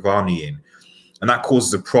could put Cavani in, and that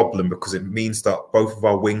causes a problem because it means that both of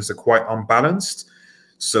our wings are quite unbalanced.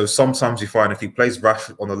 So sometimes you find if he plays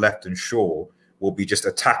Rashford on the left and Shaw, we'll be just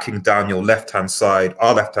attacking down your left-hand side,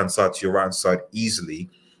 our left-hand side to your right-hand side easily,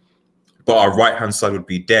 but our right-hand side would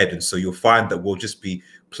be dead. And so you'll find that we'll just be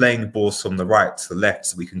playing balls from the right to the left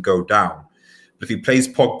so we can go down. But if he plays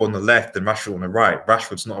Pogba on the left and Rashford on the right,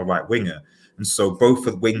 Rashford's not a right winger. And so both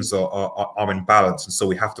of the wings are in balance. And so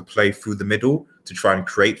we have to play through the middle to try and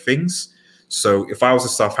create things. So if I was a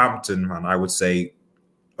Southampton man, I would say,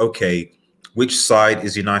 okay, which side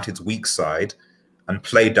is United's weak side? And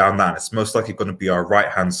play down that. It's most likely going to be our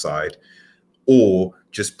right-hand side, or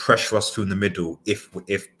just pressure us through in the middle if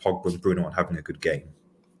Pogba and Bruno aren't having a good game,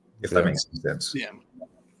 if that makes sense. Yeah.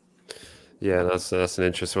 Yeah, that's an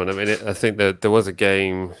interesting one. I mean, I think that there was a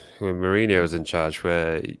game when Mourinho was in charge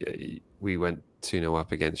where we went 2-0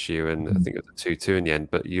 up against you, and I think it was a 2-2 in the end.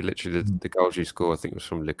 But you literally the goals you scored, I think, was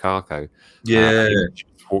from Lukaku. Yeah,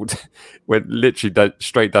 went literally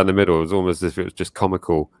straight down the middle. It was almost as if it was just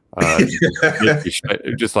comical.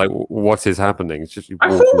 Just like, what is happening? It's just. I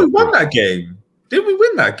thought we won that game. Did we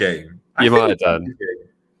win that game? You might have done.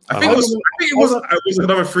 I think it was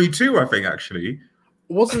another 3-2. I think actually.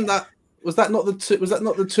 Was that not the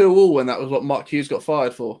 2-2 when that was what Mark Hughes got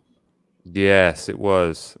fired for? Yes, it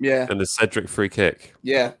was. Yeah. And the Cedric free kick.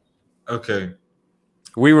 Yeah. Okay.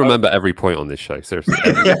 We remember every point on this show. Seriously.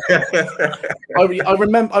 I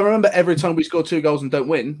remember every time we score 2 goals and don't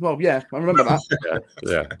win. Well, yeah, I remember that.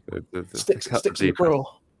 Yeah. Sticks in the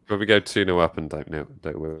grill. When we go 2-0 up and don't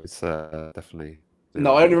win, it's definitely.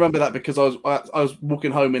 No, I only remember that because I was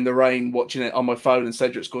walking home in the rain watching it on my phone, and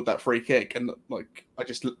Cedric scored that free kick, and like I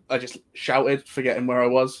just shouted, forgetting where I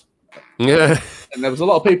was. Yeah. And there was a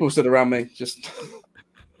lot of people stood around me, just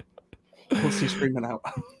what's he screaming out?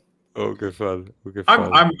 Oh, good fun.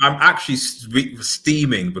 I'm actually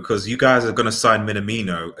steaming because you guys are going to sign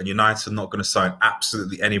Minamino and United are not going to sign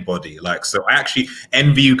absolutely anybody. Like, so I actually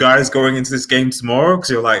envy you guys going into this game tomorrow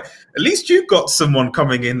because you're like, at least you've got someone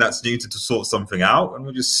coming in that's new to sort something out, and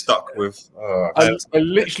we're just stuck with. I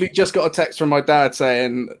literally just got a text from my dad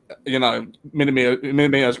saying, you know,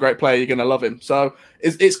 Minamino's a great player. You're going to love him. So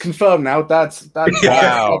it's confirmed now. Dad,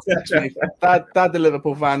 wow. Dad, the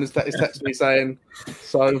Liverpool fan is texting me saying.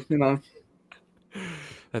 So, you know.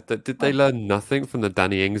 Did they learn nothing from the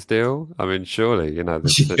Danny Ings deal? I mean, surely, you know,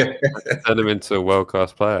 they turn him into a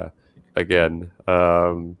world-class player again.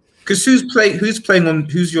 Because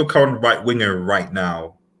who's your current right winger right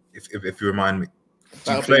now? If you remind me,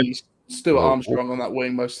 that'll be Stuart Armstrong on that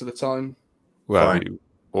wing most of the time. Well,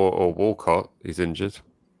 or Walcott, he's injured.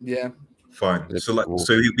 Yeah, fine. So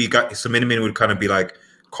Minamino would kind of be like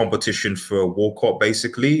competition for Walcott,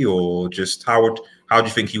 basically, or just how do you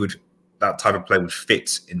think that type of play would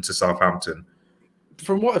fit into Southampton?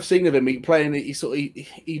 From what I've seen of him, they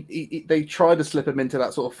tried to slip him into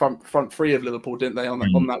that sort of front three of Liverpool, didn't they, on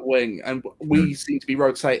that wing? And we seem to be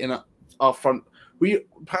rotating our front.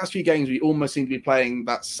 Past few games, we almost seem to be playing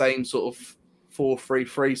that same sort of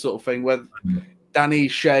 4-3-3 sort of thing, where Danny,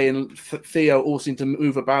 Shea, and Theo all seem to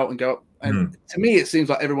move about and go up. And to me, it seems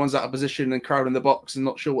like everyone's out of position and crowding the box and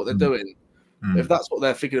not sure what they're doing. If that's what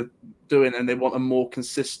they're thinking of doing, and they want a more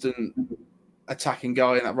consistent attacking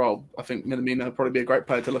guy in that role, I think Minamino would probably be a great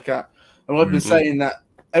player to look at. And I've been saying that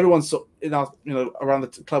everyone's around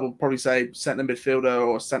the club will probably say centre midfielder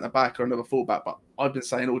or centre back or another fullback, but I've been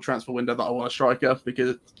saying all transfer window that I want a striker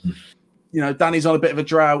because Danny's on a bit of a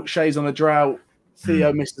drought, Shea's on a drought,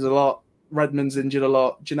 Theo misses a lot, Redmond's injured a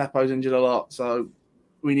lot, Gineppo's injured a lot, so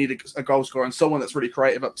we need a goal scorer and someone that's really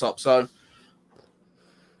creative up top. So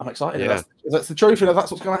I'm excited. Yeah. If that's the truth, and if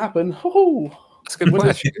that's what's going to happen. That's a good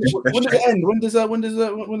question. When does it end?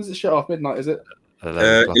 When does it shut off? Midnight, is it?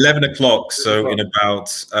 11 o'clock. So in about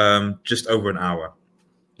just over an hour.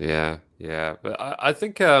 Yeah. But I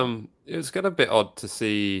think it was a bit odd to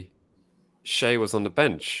see Shea was on the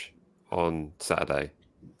bench on Saturday.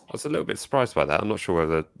 I was a little bit surprised by that. I'm not sure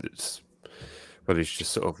whether he's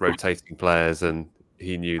just sort of rotating players, and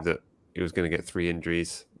he knew that he was going to get 3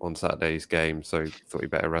 injuries on Saturday's game, so he thought he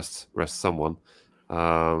better rest someone.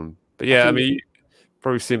 But yeah, I mean,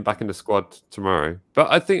 probably see him back in the squad tomorrow.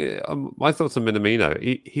 But I think my thoughts on Minamino,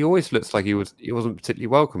 he always looks like he wasn't particularly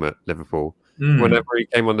welcome at Liverpool. Whenever he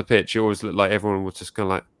came on the pitch, he always looked like everyone was just kind of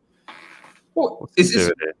like, Well,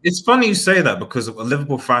 it's funny you say that, because a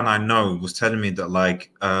Liverpool fan I know was telling me that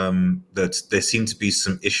that there seem to be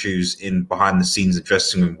some issues in behind the scenes of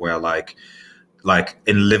dressing room where like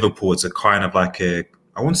in Liverpool it's a kind of like I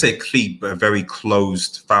wouldn't say a clique, but a very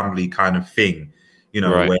closed family kind of thing,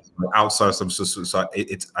 where outside some sort of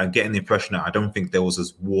I'm getting the impression that I don't think there was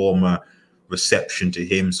as warmer reception to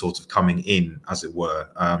him sort of coming in, as it were,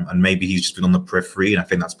 and maybe he's just been on the periphery, and I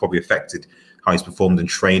think that's probably affected how he's performed in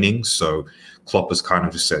training. So Klopp has kind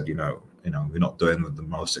of just said, we're not doing the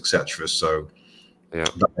most, etc. So I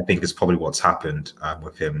think is probably what's happened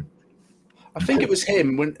with him. I think it was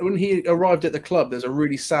him when he arrived at the club. There's a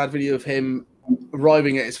really sad video of him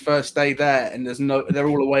arriving at his first day there, and they're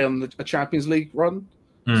all away on a Champions League run.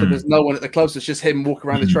 So there's no one at the club. So it's just him walking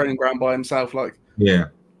around the training ground by himself, like,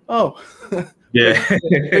 oh,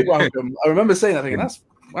 big welcome. I remember saying that, thinking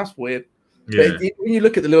that's weird. Yeah. But when you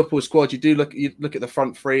look at the Liverpool squad, you look at the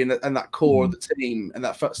front three and that core of the team and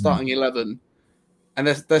that starting 11, and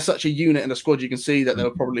there's such a unit in the squad. You can see that there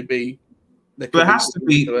will probably be. There has to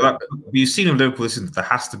be. You've seen in Liverpool, there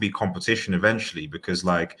has to be competition eventually, because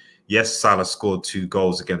yes, Salah scored 2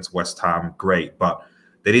 goals against West Ham, great, but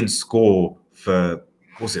they didn't score for,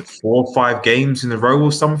 was it 4 or 5 games in a row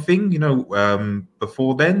or something,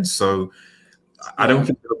 before then. So I don't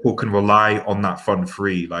think Liverpool can rely on that front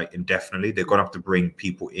three indefinitely. They're going to have to bring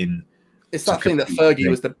people in. It's that thing that Fergie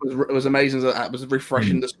was amazing at, was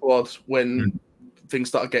refreshing the squad when things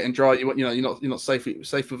started getting dry. You're not safe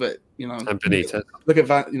with it. And Benitez. Look at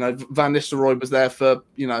Van Nistelrooy was there for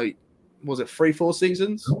was it 3-4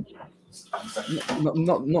 seasons?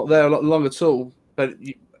 Not there a lot long at all. But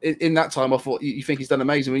in that time, I thought you think he's done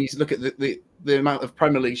amazing. When you look at the amount of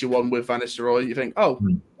Premier Leagues you won with Van Nistelrooy, you think, oh.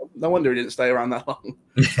 No wonder he didn't stay around that long.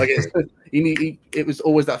 It was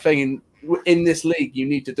always that thing in this league. You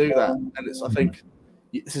need to do that, and I think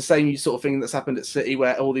it's the same sort of thing that's happened at City,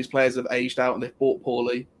 where all these players have aged out and they've bought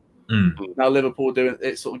poorly. Now Liverpool doing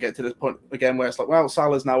it, sort of get to this point again where it's like, well,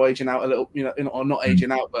 Salah's now aging out a little, or not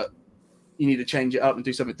aging out, but you need to change it up and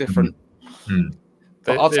do something different.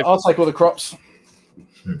 But I'll take all the crops.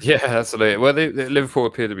 Yeah, absolutely. Well, Liverpool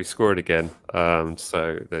appear to be scoring again,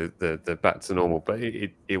 so they're back to normal. But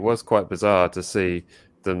it was quite bizarre to see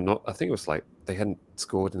them not. I think it was they hadn't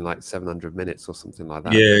scored in 700 minutes or something like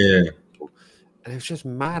that. Yeah. And it was just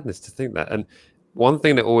madness to think that. And one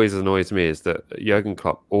thing that always annoys me is that Jurgen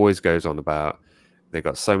Klopp always goes on about they've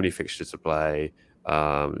got so many fixtures to play.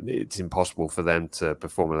 It's impossible for them to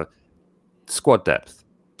perform a squad depth,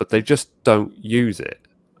 but they just don't use it.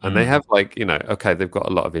 And they have okay, they've got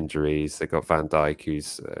a lot of injuries. They've got Van Dijk,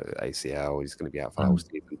 who's ACL, he's going to be out for the whole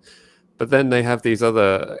season. But then they have these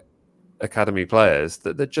other academy players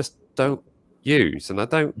that they just don't use. And I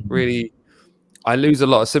don't really, I lose a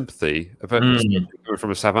lot of sympathy from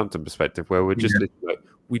a Southampton perspective, where we're just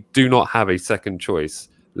we do not have a second choice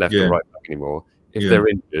left or right back anymore. If they're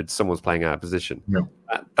injured, someone's playing out of position.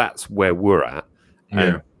 That's where we're at.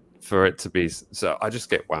 And for it to be so, I just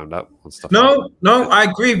get wound up on stuff. No, I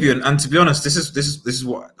agree with you. And to be honest, this is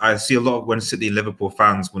what I see a lot of when City and Liverpool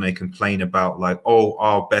fans, when they complain about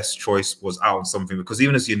our best choice was out on something. Because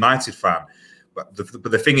even as a United fan, but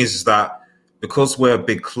the thing is that because we're a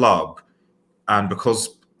big club, and because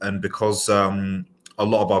a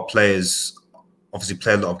lot of our players obviously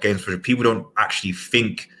play a lot of games, but people don't actually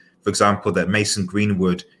think, for example, that Mason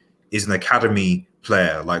Greenwood is an academy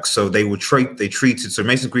player. So they treated, so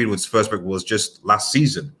Mason Greenwood's first break was just last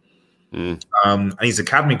season, and he's an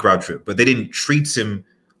academy graduate, but they didn't treat him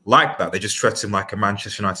like that. They just treated him like a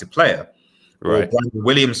Manchester United player. Right. Or Brandon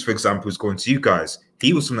Williams, for example, who's going to you guys.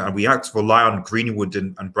 He was something that we had to rely on Greenwood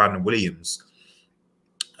and Brandon Williams,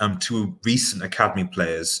 2 recent academy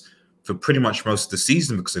players, for pretty much most of the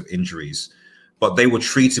season because of injuries. But they were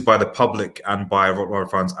treated by the public and by Rottweiler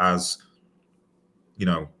fans as,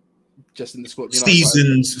 just in the squad,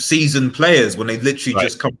 seasoned players, when they literally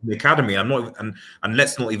just come from the academy. And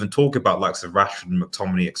let's not even talk about likes of Rashford and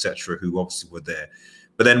McTominay, etc., who obviously were there.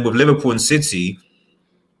 But then with Liverpool and City,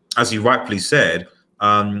 as you rightfully said,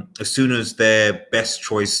 as soon as their best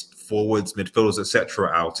choice forwards, midfielders, etc.,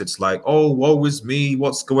 are out, it's like, oh, woe is me,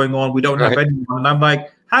 what's going on? We don't have anyone. And I'm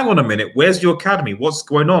like, hang on a minute, where's your academy? What's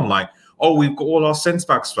going on? Oh, we've got all our centre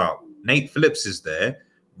backs out. Nate Phillips is there.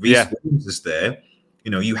 Reece Williams is there.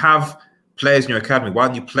 You have players in your academy. Why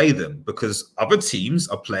don't you play them? Because other teams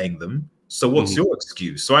are playing them. So what's your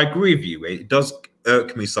excuse? So I agree with you. It does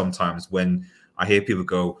irk me sometimes when I hear people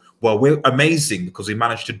go, well, we're amazing because we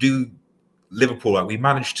managed to do Liverpool. We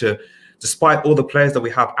managed to, despite all the players that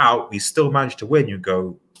we have out, we still managed to win. You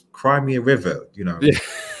go, cry me a river.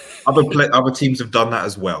 Other teams have done that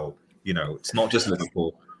as well. It's not just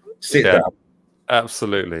Liverpool. Sit Yeah. down.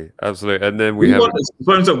 Absolutely, absolutely. And then I mean,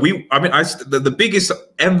 the biggest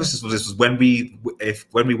emphasis of this was when we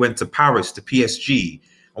went to Paris to PSG,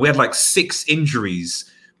 and we had like 6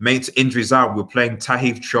 injuries, made injuries out. We were playing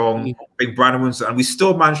Tahith Chong, Big Brandon Wilson, and we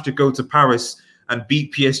still managed to go to Paris and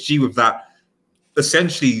beat PSG with that.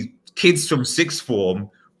 Essentially, kids from sixth form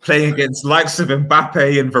playing against likes of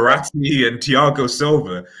Mbappe and Verratti and Thiago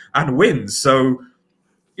Silva and win. So,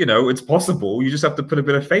 you know, it's possible. You just have to put a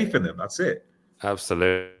bit of faith in them. That's it.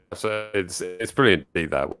 Absolutely. So it's brilliant to see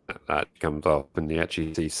that comes up, and you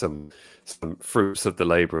actually see some fruits of the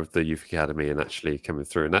labour of the youth academy and actually coming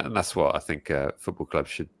through, and that's what I think football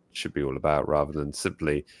clubs should be all about, rather than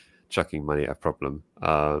simply chucking money at a problem.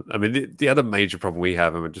 I mean, the other major problem we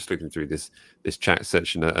have, and we're just looking through this chat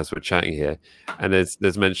section as we're chatting here, and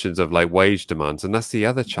there's mentions of like wage demands, and that's the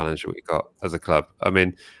other challenge that we got as a club. I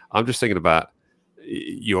mean, I'm just thinking about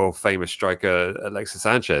your famous striker Alexis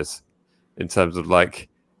Sanchez, in terms of like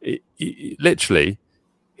literally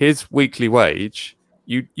his weekly wage.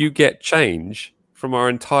 You get change from our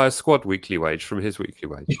entire squad weekly wage from his weekly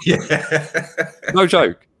wage. Yeah, no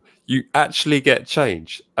joke. You actually get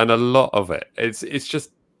change, and a lot of it. It's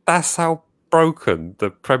just, that's how broken the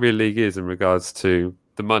Premier League is in regards to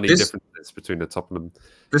the money differences between the top and the.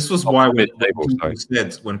 This was why when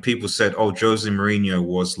people said, "Oh, Jose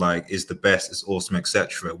Mourinho is the best, is awesome,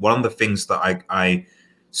 etc." One of the things that I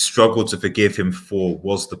struggled to forgive him for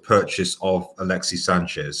was the purchase of Alexis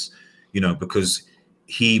Sanchez. You know, because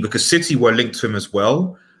City were linked to him as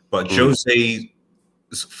well, but Jose's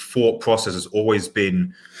thought process has always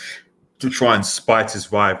been to try and spite his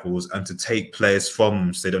rivals and to take players from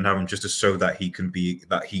them so they don't have them, just to show that he can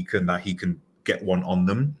get one on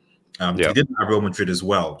them. He did that at Real Madrid as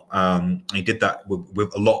well. He did that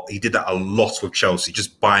with a lot. He did that a lot with Chelsea,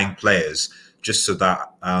 just buying players just so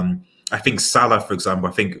that. I think Salah, for example,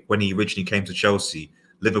 I think when he originally came to Chelsea,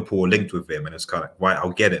 Liverpool were linked with him, and it's kind of right.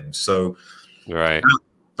 I'll get him. So, right,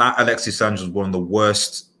 that Alexis Sanchez was one of the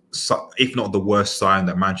worst, if not the worst, sign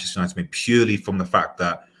that Manchester United made, purely from the fact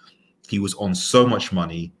that he was on so much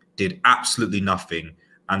money, did absolutely nothing,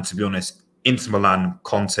 and to be honest, Inter Milan,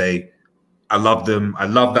 Conte, I love them. I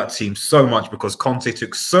love that team so much because Conte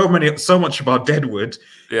took so much of our deadwood.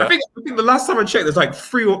 Yeah. I think the last time I checked, there's like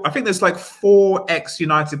 4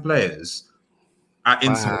 ex-United players at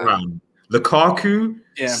Inter Milan. Lukaku,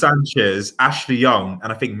 Sanchez, Ashley Young,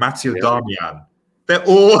 and I think Matteo Darmian. They're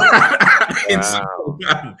all at Inter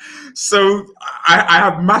Milan. So I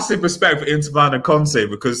have massive respect for Inter Milan and Conte,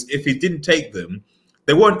 because if he didn't take them,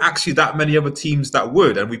 there weren't actually that many other teams that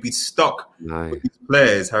would, and we'd be stuck with these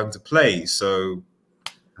players having to play. So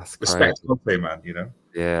that's respect Conte, man, you know?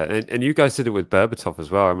 Yeah, and you guys did it with Berbatov as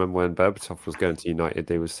well. I remember when Berbatov was going to United,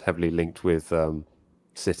 they was heavily linked with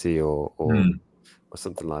City or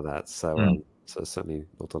something like that. So so certainly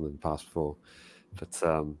not done in the past before.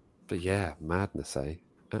 But yeah, madness, eh?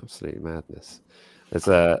 Absolute madness. There's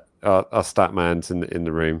our stat man's in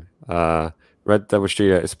the room. Red Devil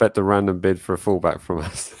Studio, expect a random bid for a fullback from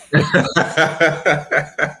us.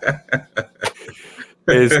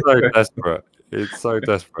 It's so desperate. It's so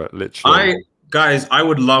desperate, literally. Guys, I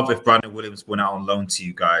would love if Brandon Williams went out on loan to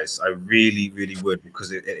you guys. I really, really would,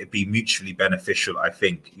 because it'd be mutually beneficial, I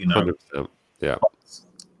think, you know. 100%. Yeah.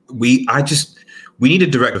 We need a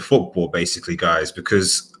director of football, basically, guys,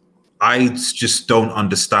 because I just don't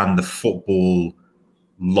understand the football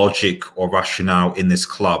logic or rationale in this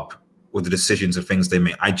club with the decisions of things they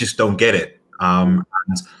make. I just don't get it. And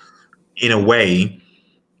in a way,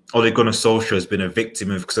 Ole Gunnar Solskjaer has been a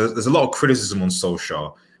victim of, because there's a lot of criticism on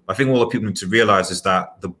Solskjaer. I think what people need to realize is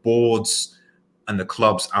that the board's and the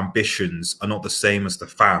club's ambitions are not the same as the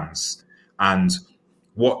fans. And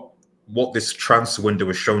what this transfer window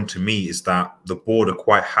has shown to me is that the board are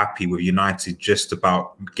quite happy with United just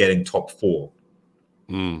about getting top 4.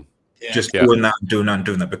 Just doing that and doing that and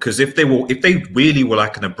doing that. Because if they really were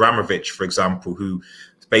like an Abramovich, for example, who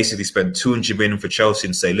basically spent 200 million for Chelsea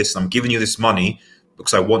and say, listen, I'm giving you this money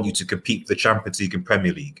because I want you to compete for the Champions League and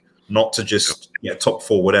Premier League, not to just top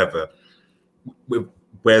 4, whatever.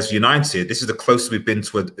 Whereas United, this is the closest we've been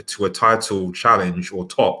to a title challenge or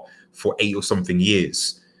top for 8 or something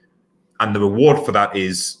years. And the reward for that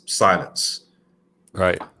is silence.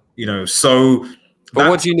 Right. You know, so... But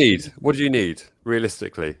what do you need? What do you need,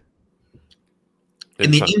 realistically? In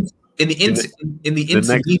the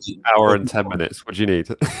next hour and 10 minutes, what do you need?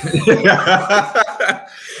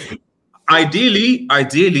 Ideally,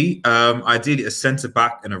 a centre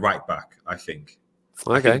back and a right back, I think.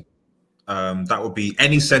 Okay. That would be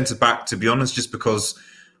any centre back, to be honest, just because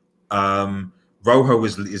Rojo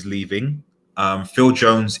is leaving. Phil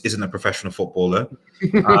Jones isn't a professional footballer.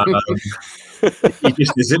 He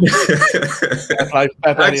just isn't. I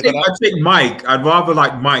take Mike. I'd rather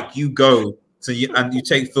like Mike. You go and you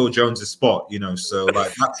take Phil Jones' spot. You know, so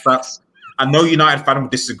like that's. I know United fan will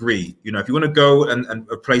disagree. You know, if you want to go and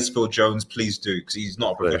replace Phil Jones, please do, because he's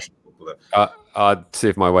not a professional footballer. I'd see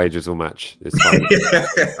if my wages will match. It's fine.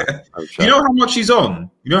 You know how much he's on?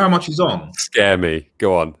 You know how much he's on? Scare me.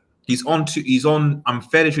 Go on. He's on. I'm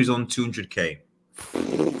fairly sure he's on 200K.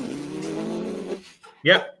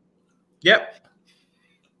 Yep.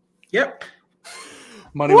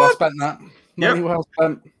 Money well spent. That money well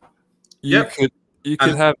spent. You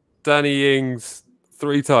could have Danny Ings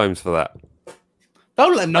 3 times for that.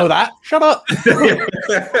 Don't let him know that. Shut up.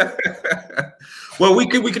 Well, we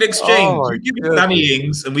could exchange. You give me Danny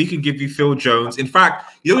Ings, and we can give you Phil Jones. In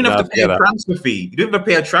fact, you don't have to pay a transfer fee. You don't have to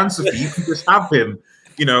pay a transfer fee. You can just have him.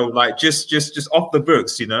 You know, like just off the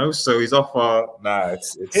books. You know, so he's off our. Nah,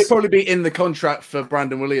 it'd probably be in the contract for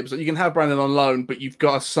Brandon Williams. You can have Brandon on loan, but you've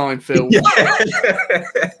got to sign Phil. Yeah.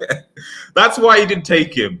 That's why you didn't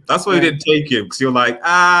take him. That's why you didn't take him, because you're like,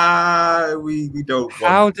 we don't.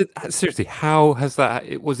 Seriously? How has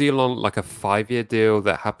that? Was he on like a 5-year deal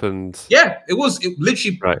that happened? Yeah, it was. It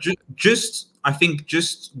literally I think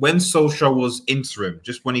just when Solskjaer was interim,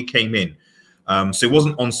 just when he came in. So he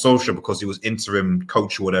wasn't on Solskjaer because he was interim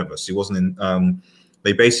coach or whatever. So he wasn't in.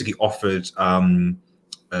 They basically offered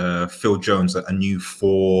Phil Jones a new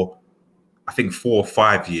 4 or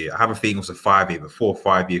 5 year. I have a feeling it was a 5 year, but 4 or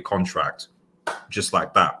 5 year contract, just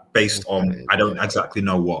like that, based on I don't exactly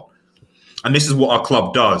know what. And this is what our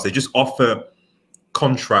club does. They just offer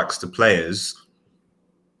contracts to players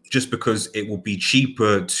just because it will be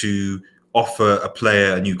cheaper to offer a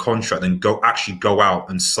player a new contract than go out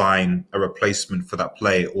and sign a replacement for that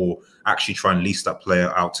player, or actually try and lease that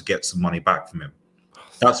player out to get some money back from him.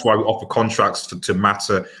 That's why we offer contracts to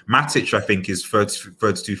Matic, I think, is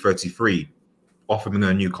 32, 33. Offer him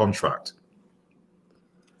a new contract.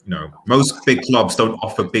 You know, most big clubs don't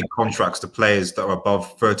offer big contracts to players that are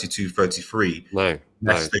above 32, 33. No.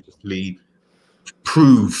 Necessarily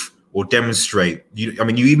prove or demonstrate. I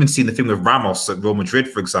mean, you even seen the thing with Ramos at Real Madrid,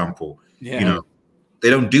 for example. Yeah. You know,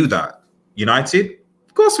 they don't do that. United,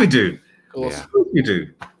 of course we do. Of course, we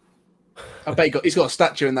do. I bet he's got a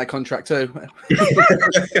statue in that contract too.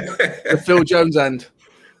 The Phil Jones end.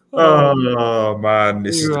 Oh man,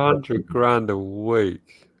 this 200 grand a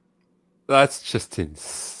week. That's just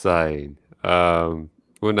insane. Wouldn't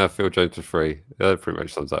have Phil Jones for free. That pretty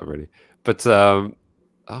much sums up really. But oh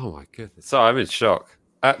my goodness. Sorry, I'm in shock.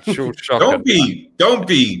 Actual shock. Don't be.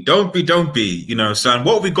 You know, son.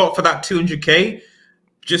 What have we got for that 200K?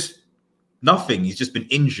 Just nothing. He's just been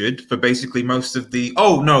injured for basically most of the.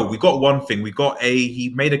 Oh no, we got one thing.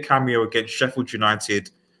 He made a cameo against Sheffield United,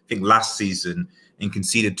 I think last season, and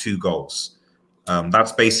conceded 2 goals.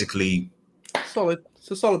 That's basically solid.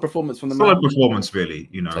 It's a solid performance from the man. Solid performance, really.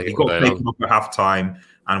 You know, he got taken off at half-time,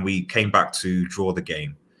 and we came back to draw the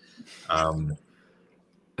game.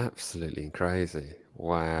 Absolutely crazy.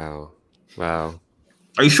 Wow. Are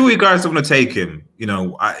you sure you guys don't want to take him? You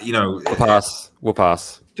know, we'll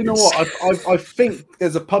pass. Do you know what? I think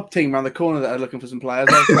there's a pub team around the corner that are looking for some players.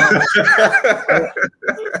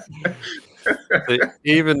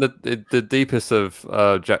 Even the deepest of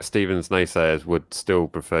Jack Stevens naysayers would still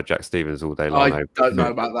prefer Jack Stevens all day long. I don't know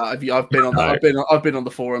about that. I've been on that. I've been on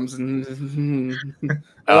the forums, and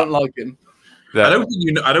I don't like him. I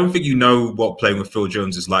don't think you know what playing with Phil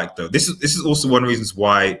Jones is like, though. This is also one of the reasons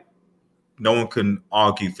why no one can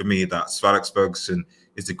argue for me that Sir Alex Ferguson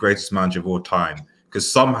is the greatest manager of all time, because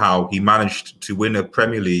somehow he managed to win a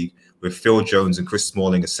Premier League with Phil Jones and Chris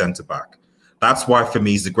Smalling as centre back. That's why for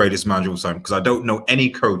me he's the greatest manager of all time, because I don't know any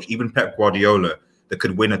coach, even Pep Guardiola, that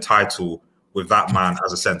could win a title with that man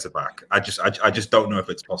as a centre back. I just don't know if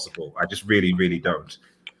it's possible. I just really, really don't.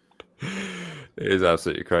 It is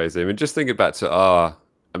absolutely crazy. I mean, just thinking back to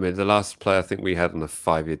the last player I think we had on a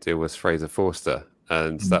 5-year deal was Fraser Forster,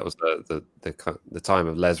 and that was the time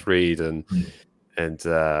of Les Reed, and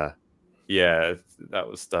that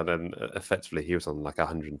was done. And effectively, he was on like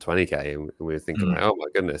 120K, and we were thinking, like, oh my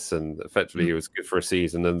goodness! And effectively, he was good for a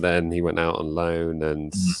season, and then he went out on loan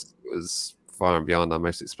and was far and beyond our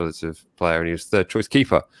most explosive player, and he was 3rd choice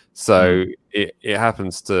keeper. So it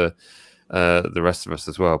happens to the rest of us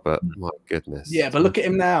as well, but my goodness. Yeah, but look at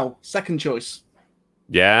him now, 2nd choice.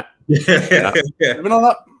 Yeah. Living on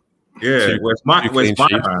up. Yeah, where's my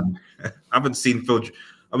man? I haven't seen Phil.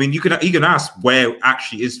 I mean, you can ask where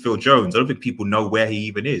actually is Phil Jones. I don't think people know where he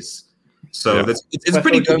even is. So it's a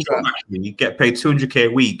pretty good job, actually. You get paid 200K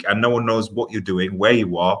a week, and no one knows what you're doing, where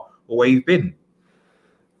you are, or where you've been.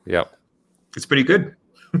 Yep. It's pretty good.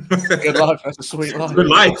 Good life. That's a sweet life. Good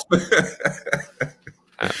life.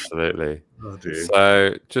 Absolutely. Oh, dear.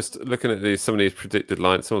 So just looking at some of these predicted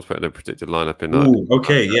lines, someone's putting a predicted lineup in. Ooh,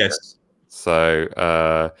 okay, yes.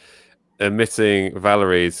 So omitting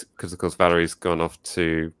Valerie's, because of course Valerie's gone off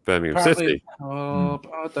to Birmingham City. Oh,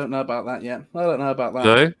 I don't know about that yet. I don't know about that.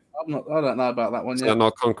 No, I don't know about that one yet.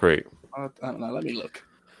 not concrete. I don't know. Let me look.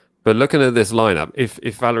 But looking at this lineup, if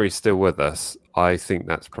Valerie's still with us, I think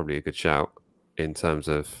that's probably a good shout in terms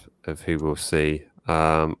of who we'll see.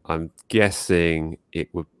 I'm guessing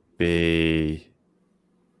it would be,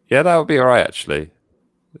 yeah, that would be all right actually.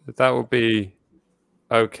 That would be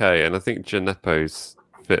okay, and I think Gineppo's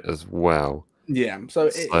fit as well. Yeah, so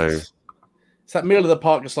it's that middle of the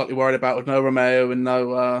park. I'm slightly worried about with no Romeo and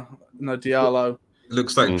no Diallo. It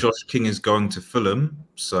looks like Josh King is going to Fulham,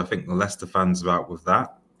 so I think the Leicester fans are out with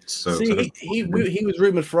that. So see, he was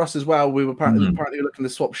rumoured for us as well. We were apparently looking to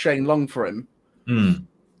swap Shane Long for him,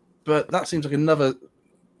 but that seems like another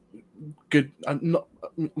good. I'm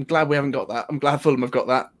glad we haven't got that. I'm glad Fulham have got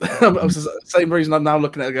that. Same reason I'm now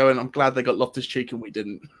looking at it going, I'm glad they got Loftus-Cheek and we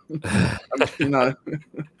didn't. You know.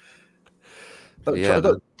 I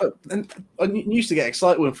used to get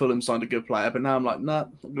excited when Fulham signed a good player, but now I'm like, nah,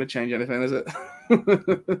 not going to change anything, is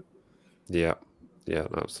it? Yeah,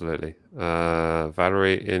 absolutely.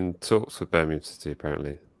 Valerie in talks with Birmingham City,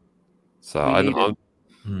 apparently. So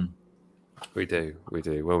we do.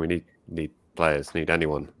 Well, we need players, need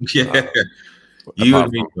anyone. Yeah, you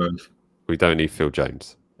and me both. We don't need Phil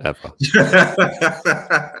Jones ever.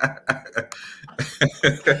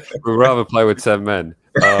 We'd rather play with 10 men.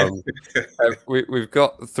 We've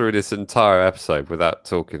got through this entire episode without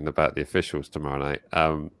talking about the officials tomorrow night.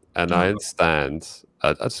 And I understand.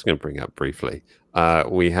 I'm just going to bring it up briefly.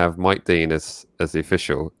 We have Mike Dean as the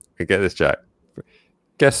official. And get this, Jack.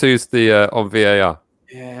 Guess who's the on VAR?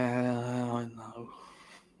 Yeah, I know.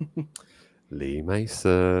 Lee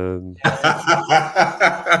Mason.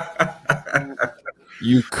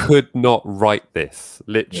 You could not write this.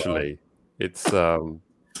 Literally, it's.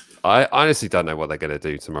 I honestly don't know what they're going to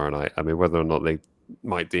do tomorrow night. I mean, whether or not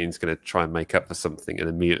Mike Dean's going to try and make up for something and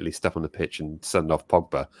immediately step on the pitch and send off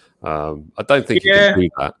Pogba. I don't think he can do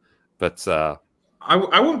that. But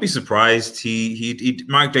I wouldn't be surprised.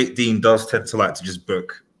 Mike Dean does tend to like to just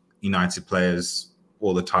book United players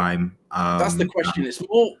all the time. That's the question. It's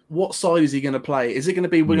more, what side is he going to play? Is it going to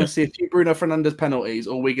be we're going to see a few Bruno Fernandes penalties,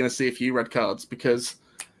 or are we going to see a few red cards? Because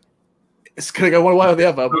it's going to go one way or the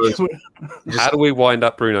other. How do we wind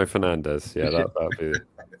up Bruno Fernandes? Yeah,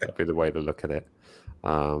 that'd be the way to look at it.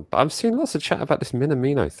 But I'm seeing lots of chat about this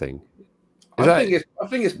Minamino thing. I think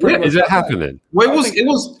it's pretty much. Is it happening? Well,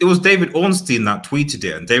 it was David Ornstein that tweeted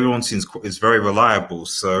it, and David Ornstein is very reliable.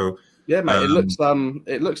 So yeah, mate, it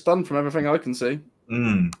looks done from everything I can see.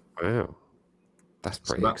 Wow, that's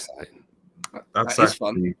pretty exciting. That's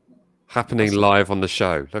fun. Happening live on the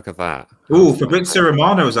show. Look at that. Oh, Fabrizio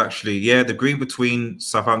Romano is actually, the agreement between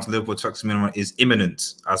Southampton, Liverpool, Tuxedo is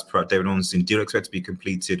imminent, as per David Ornstein. Deal expected to be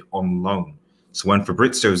completed on loan. So when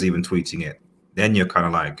Fabrizio is even tweeting it, then you're kind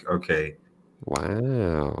of like, okay.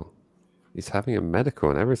 Wow, he's having a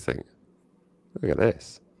medical and everything. Look at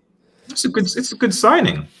this. It's a good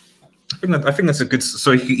signing. I think that's a good.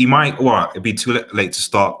 So he might. Well, it'd be too late to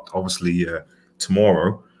start, obviously,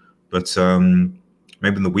 tomorrow, but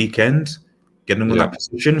maybe in the weekend, getting him in that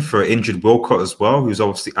position for injured Wilcott as well, who's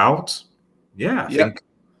obviously out. Yeah, I think.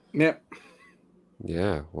 Yeah.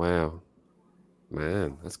 Yeah. Wow.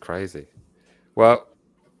 Man, that's crazy. Well,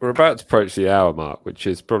 we're about to approach the hour mark, which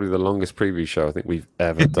is probably the longest preview show I think we've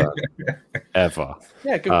ever done. Ever.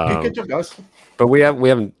 Yeah, good job, guys. But we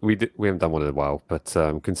haven't done one in a while. But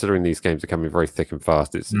considering these games are coming very thick and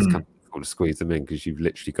fast, it's kind of difficult to squeeze them in because you've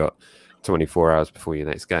literally got 24 hours before your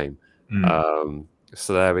next game.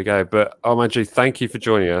 So there we go. But Manju, thank you for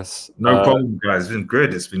joining us. No problem, guys. It's been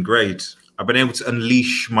good. It's been great. I've been able to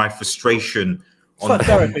unleash my frustration on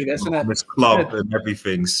this club and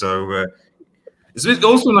everything. So it's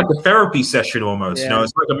also like a therapy session almost. Yeah. You know,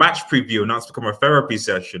 it's like a match preview, and now it's become a therapy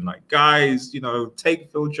session. Like, guys,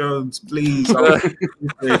 take Phil Jones, please.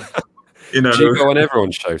 You go on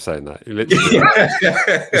everyone's show saying that. You literally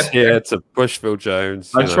just here to push Phil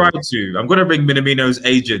Jones. I try to. I'm going to bring Minamino's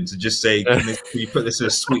agent to just say, can you put this as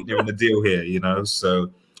a sweetener in the deal here?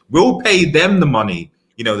 So we'll pay them the money,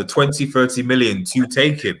 the 20, 30 million to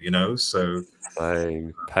take him, so.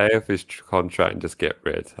 Pay off his contract and just get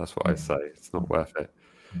rid. That's what I say. It's not worth it.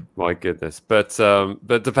 My goodness. But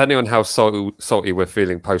depending on how salty we're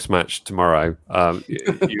feeling post match tomorrow,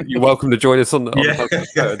 you're welcome to join us on the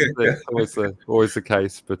podcast. It's always the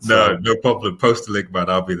case. But no problem. Post the link, man.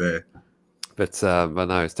 I'll be there. But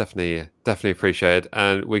no, it's definitely appreciated,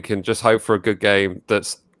 and we can just hope for a good game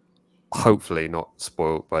that's hopefully not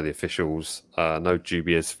spoiled by the officials. No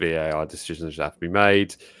dubious VAR decisions have to be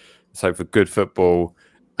made. Let's hope for good football.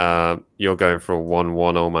 You're going for a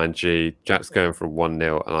 1-1, old man G. Jack's going for a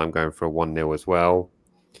 1-0, and I'm going for a 1-0 as well.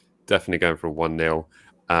 Definitely going for a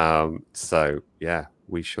 1-0. So yeah,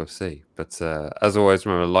 we shall see. But as always,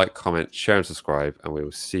 remember, like, comment, share, and subscribe, and we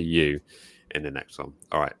will see you in the next one.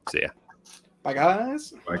 All right, see ya. Bye,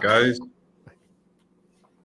 guys. Bye, guys.